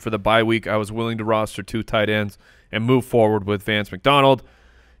dropped him for the bye week, I was willing to roster 2 tight ends and move forward with Vance McDonald.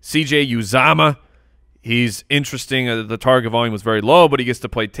 CJ Uzomah, he's interesting. The target volume was very low, but he gets to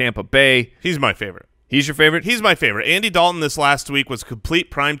play Tampa Bay. He's my favorite. He's your favorite? He's my favorite. Andy Dalton this last week was complete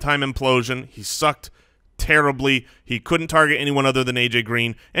primetime implosion. He sucked terribly. He couldn't target anyone other than A.J.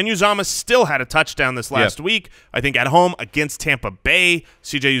 Green. And Uzomah still had a touchdown this last week, I think, at home against Tampa Bay.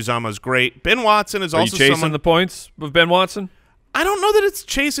 C.J. Uzomah is great. Ben Watson is also someone. Are you chasing the points with Ben Watson? I don't know that it's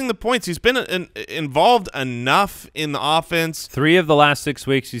chasing the points. He's been involved enough in the offense. 3 of the last 6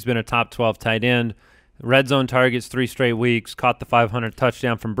 weeks, he's been a top 12 tight end. Red zone targets 3 straight weeks. Caught the 500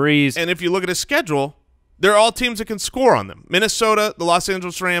 touchdown from Breeze. And if you look at his schedule, they're all teams that can score on them. Minnesota, the Los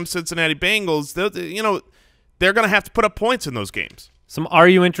Angeles Rams, Cincinnati Bengals, they're going to have to put up points in those games. Some are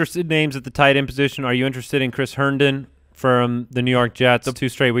you interested names at the tight end position? Are you interested in Chris Herndon from the New York Jets? 2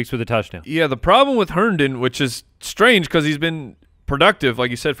 straight weeks with a touchdown. Yeah, the problem with Herndon, which is strange because he's been productive, like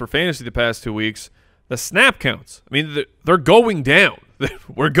you said, for fantasy the past 2 weeks, the snap counts. I mean, they're going down.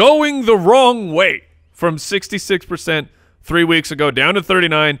 We're going the wrong way from 66% 3 weeks ago down to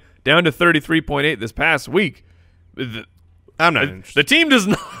 39, down to 33.8 this past week. I'm not interested. The team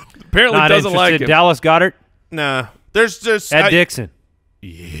doesn't like him. Dallas Goedert? Nah. There's just Ed Dickson.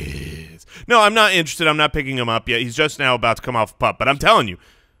 Yes. No, I'm not interested. I'm not picking him up yet. He's just now about to come off pup. But I'm telling you,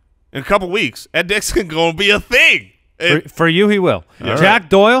 in a couple weeks, Ed Dickson going to be a thing. For you, he will. Jack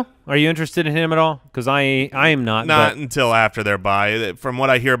Doyle, are you interested in him at all? Because I am not. Not until after their bye. From what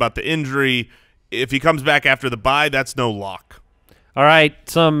I hear about the injury, if he comes back after the bye, that's no lock. All right.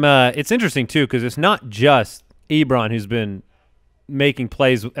 It's interesting, too, because it's not just Ebron who's been making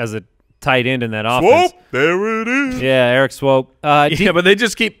plays as a tight end in that offense. Swope, there it is. Yeah, Eric Swope. Yeah, but they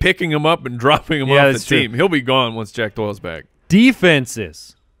just keep picking him up and dropping him off the team. He'll be gone once Jack Doyle's back.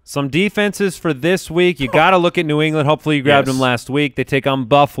 Defenses. Some defenses for this week. You got to look at New England. Hopefully you grabbed them last week. They take on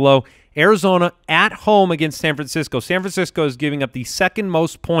Buffalo. Arizona at home against San Francisco. San Francisco is giving up the 2nd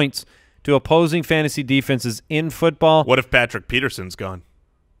most points to opposing fantasy defenses in football. What if Patrick Peterson's gone?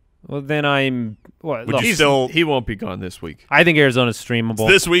 Well, then he won't be gone this week. I think Arizona's streamable. It's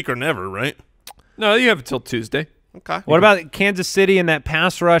this week or never, right? No, you have until Tuesday. Okay. What about Kansas City and that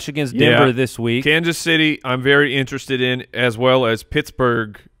pass rush against Denver this week? Kansas City, I'm very interested in, as well as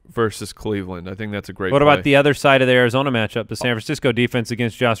Pittsburgh versus Cleveland. I think that's a great What play. about the other side of the Arizona matchup, the San Francisco defense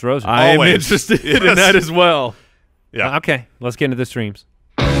against Josh Rosen? I am Always. interested Yes. in that as well. Yeah. Okay, let's get into the streams.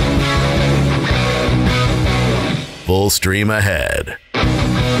 Full stream ahead.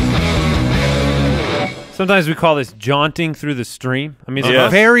 Sometimes we call this jaunting through the stream. I mean, it's Yes.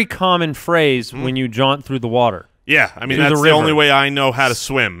 a very common phrase when you jaunt through the water. Yeah, I mean, Through the that's the river. only way I know how to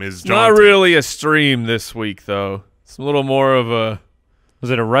swim is Not jaunting. really a stream this week, though. It's a little more of a Was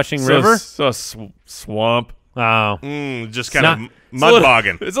it a rushing river? Swamp. Oh. Just kind not- of mud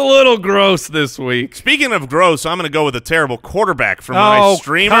bogging. It's a little gross this week. Speaking of gross, I'm going to go with a terrible quarterback for my Oh,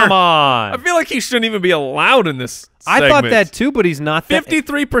 streamer. come I on. feel like he shouldn't even be allowed in this I thought segment. that too, but he's not that.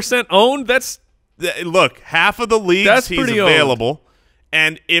 53% owned? Look, half of the leagues That's he's pretty owned. available.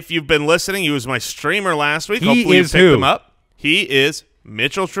 And if you've been listening, he was my streamer last week. He Hopefully you is picked who? him up. He is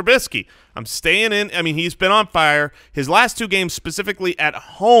Mitchell Trubisky. I'm staying in. I mean, he's been on fire. His last two games, specifically at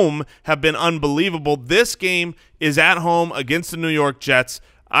home, have been unbelievable. This game is at home against the New York Jets.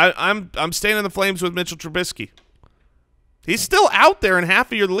 I'm staying in the flames with Mitchell Trubisky. He's still out there in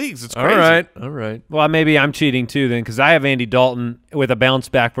half of your leagues. It's crazy. All right. Well, maybe I'm cheating too then, because I have Andy Dalton with a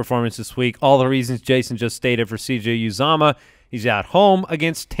bounce-back performance this week. All the reasons Jason just stated for C.J. Uzomah. He's at home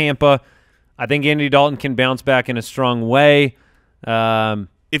against Tampa. I think Andy Dalton can bounce back in a strong way.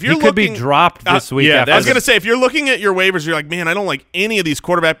 If you're he could be looking- dropped this week. yeah, after I was the- going to say, if you're looking at your waivers, you're like, man, I don't like any of these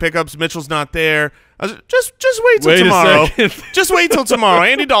quarterback pickups. Mitchell's not there. Just wait till Wait a tomorrow. second. Just wait till tomorrow.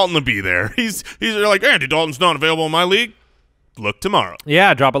 Andy Dalton will be there. You're like, Andy Dalton's not available in my league. Look tomorrow.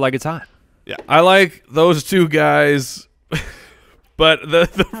 Yeah, drop it like it's hot. I like those two guys, but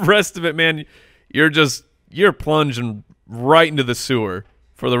the rest of it, man, you're plunging right into the sewer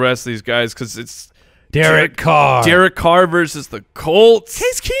for the rest of these guys because it's Derek Carr. Derek Carr versus the Colts.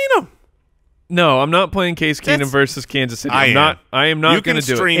 Case Keenum. No, I'm not playing Case Keenum versus Kansas City. I am not You can going to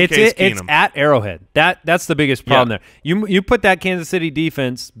do it. stream It's Case it's Keenum. at Arrowhead. That's the biggest problem there. You put that Kansas City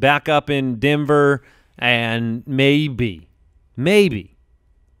defense back up in Denver, and maybe.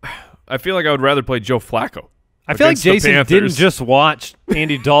 I feel like I would rather play Joe Flacco. I feel like against the Jason Panthers. didn't just watch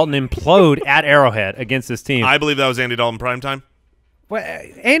Andy Dalton implode at Arrowhead against this team. I believe that was Andy Dalton primetime. Well,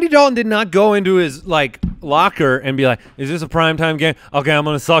 Andy Dalton did not go into his locker and be like, "Is this a primetime game? Okay, I'm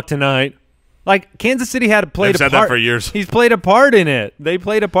going to suck tonight." Like Kansas City had played They've a said part that for years. He's played a part in it. They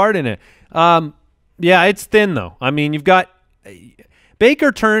played a part in it. Yeah, it's thin though. I mean, you've got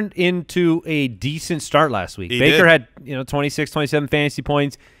Baker turned into a decent start last week. He Baker did. had 26, 27 fantasy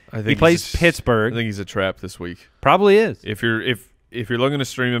points. I think He plays he's- Pittsburgh. I think he's a trap this week. Probably is. If you're looking to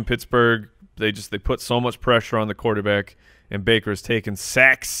stream in Pittsburgh, they put so much pressure on the quarterback, and Baker's taking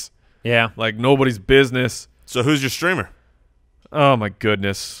sacks Yeah. like nobody's business. So who's your streamer? Oh my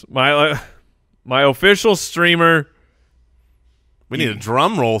goodness, my official streamer. We need a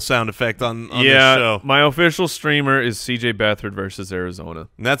drum roll sound effect on this Yeah, show. my official streamer is C.J. Beathard versus Arizona.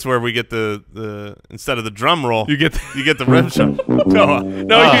 And that's where we get the instead of the drum roll, You get you get the rim shot. no,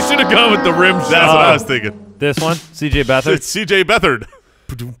 you should have gone with the rim shot. That's what I was thinking. This one, C.J. Beathard. It's C.J. Beathard.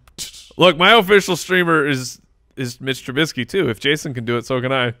 Look, my official streamer is Mitch Trubisky too. If Jason can do it, so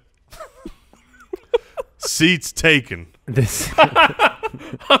can I. Seats taken. This.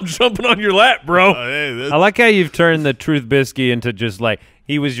 I'm jumping on your lap, bro. I like how you've turned the Truth Bisky into just like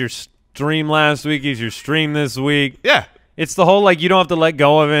he was your stream last week, he's your stream this week. Yeah. It's the whole like you don't have to let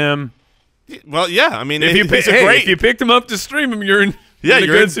go of him. Well, yeah. I mean, If you, it's a great. if you picked him up to stream him, you're in yeah, in a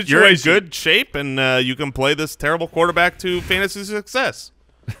you're good in, situation. you're in good shape, and you can play this terrible quarterback to fantasy success.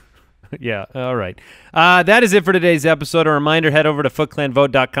 Yeah, all right. That is it for today's episode. A reminder, head over to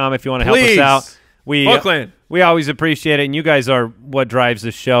footclanvote.com if you want to help us Please. out. Foot Clan. We always appreciate it, and you guys are what drives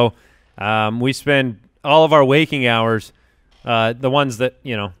this show. We spend all of our waking hours, the ones that,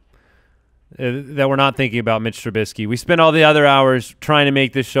 that we're not thinking about Mitch Trubisky. We spend all the other hours trying to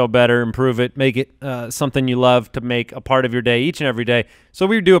make this show better, improve it, make it something you love to make a part of your day each and every day. So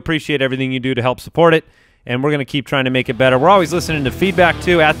we do appreciate everything you do to help support it, and we're going to keep trying to make it better. We're always listening to feedback,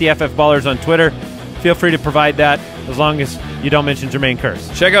 too, at the FF Ballers on Twitter. Feel free to provide that as long as you don't mention Jermaine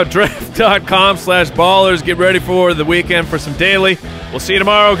Kearse. Check out draft.com/ballers. Get ready for the weekend for some daily. We'll see you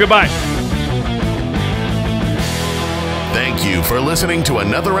tomorrow. Goodbye. Thank you for listening to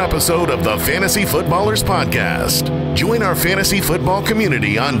another episode of the Fantasy Footballers Podcast. Join our fantasy football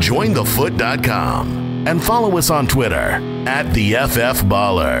community on jointhefoot.com and follow us on Twitter @the FF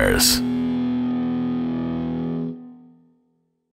Ballers.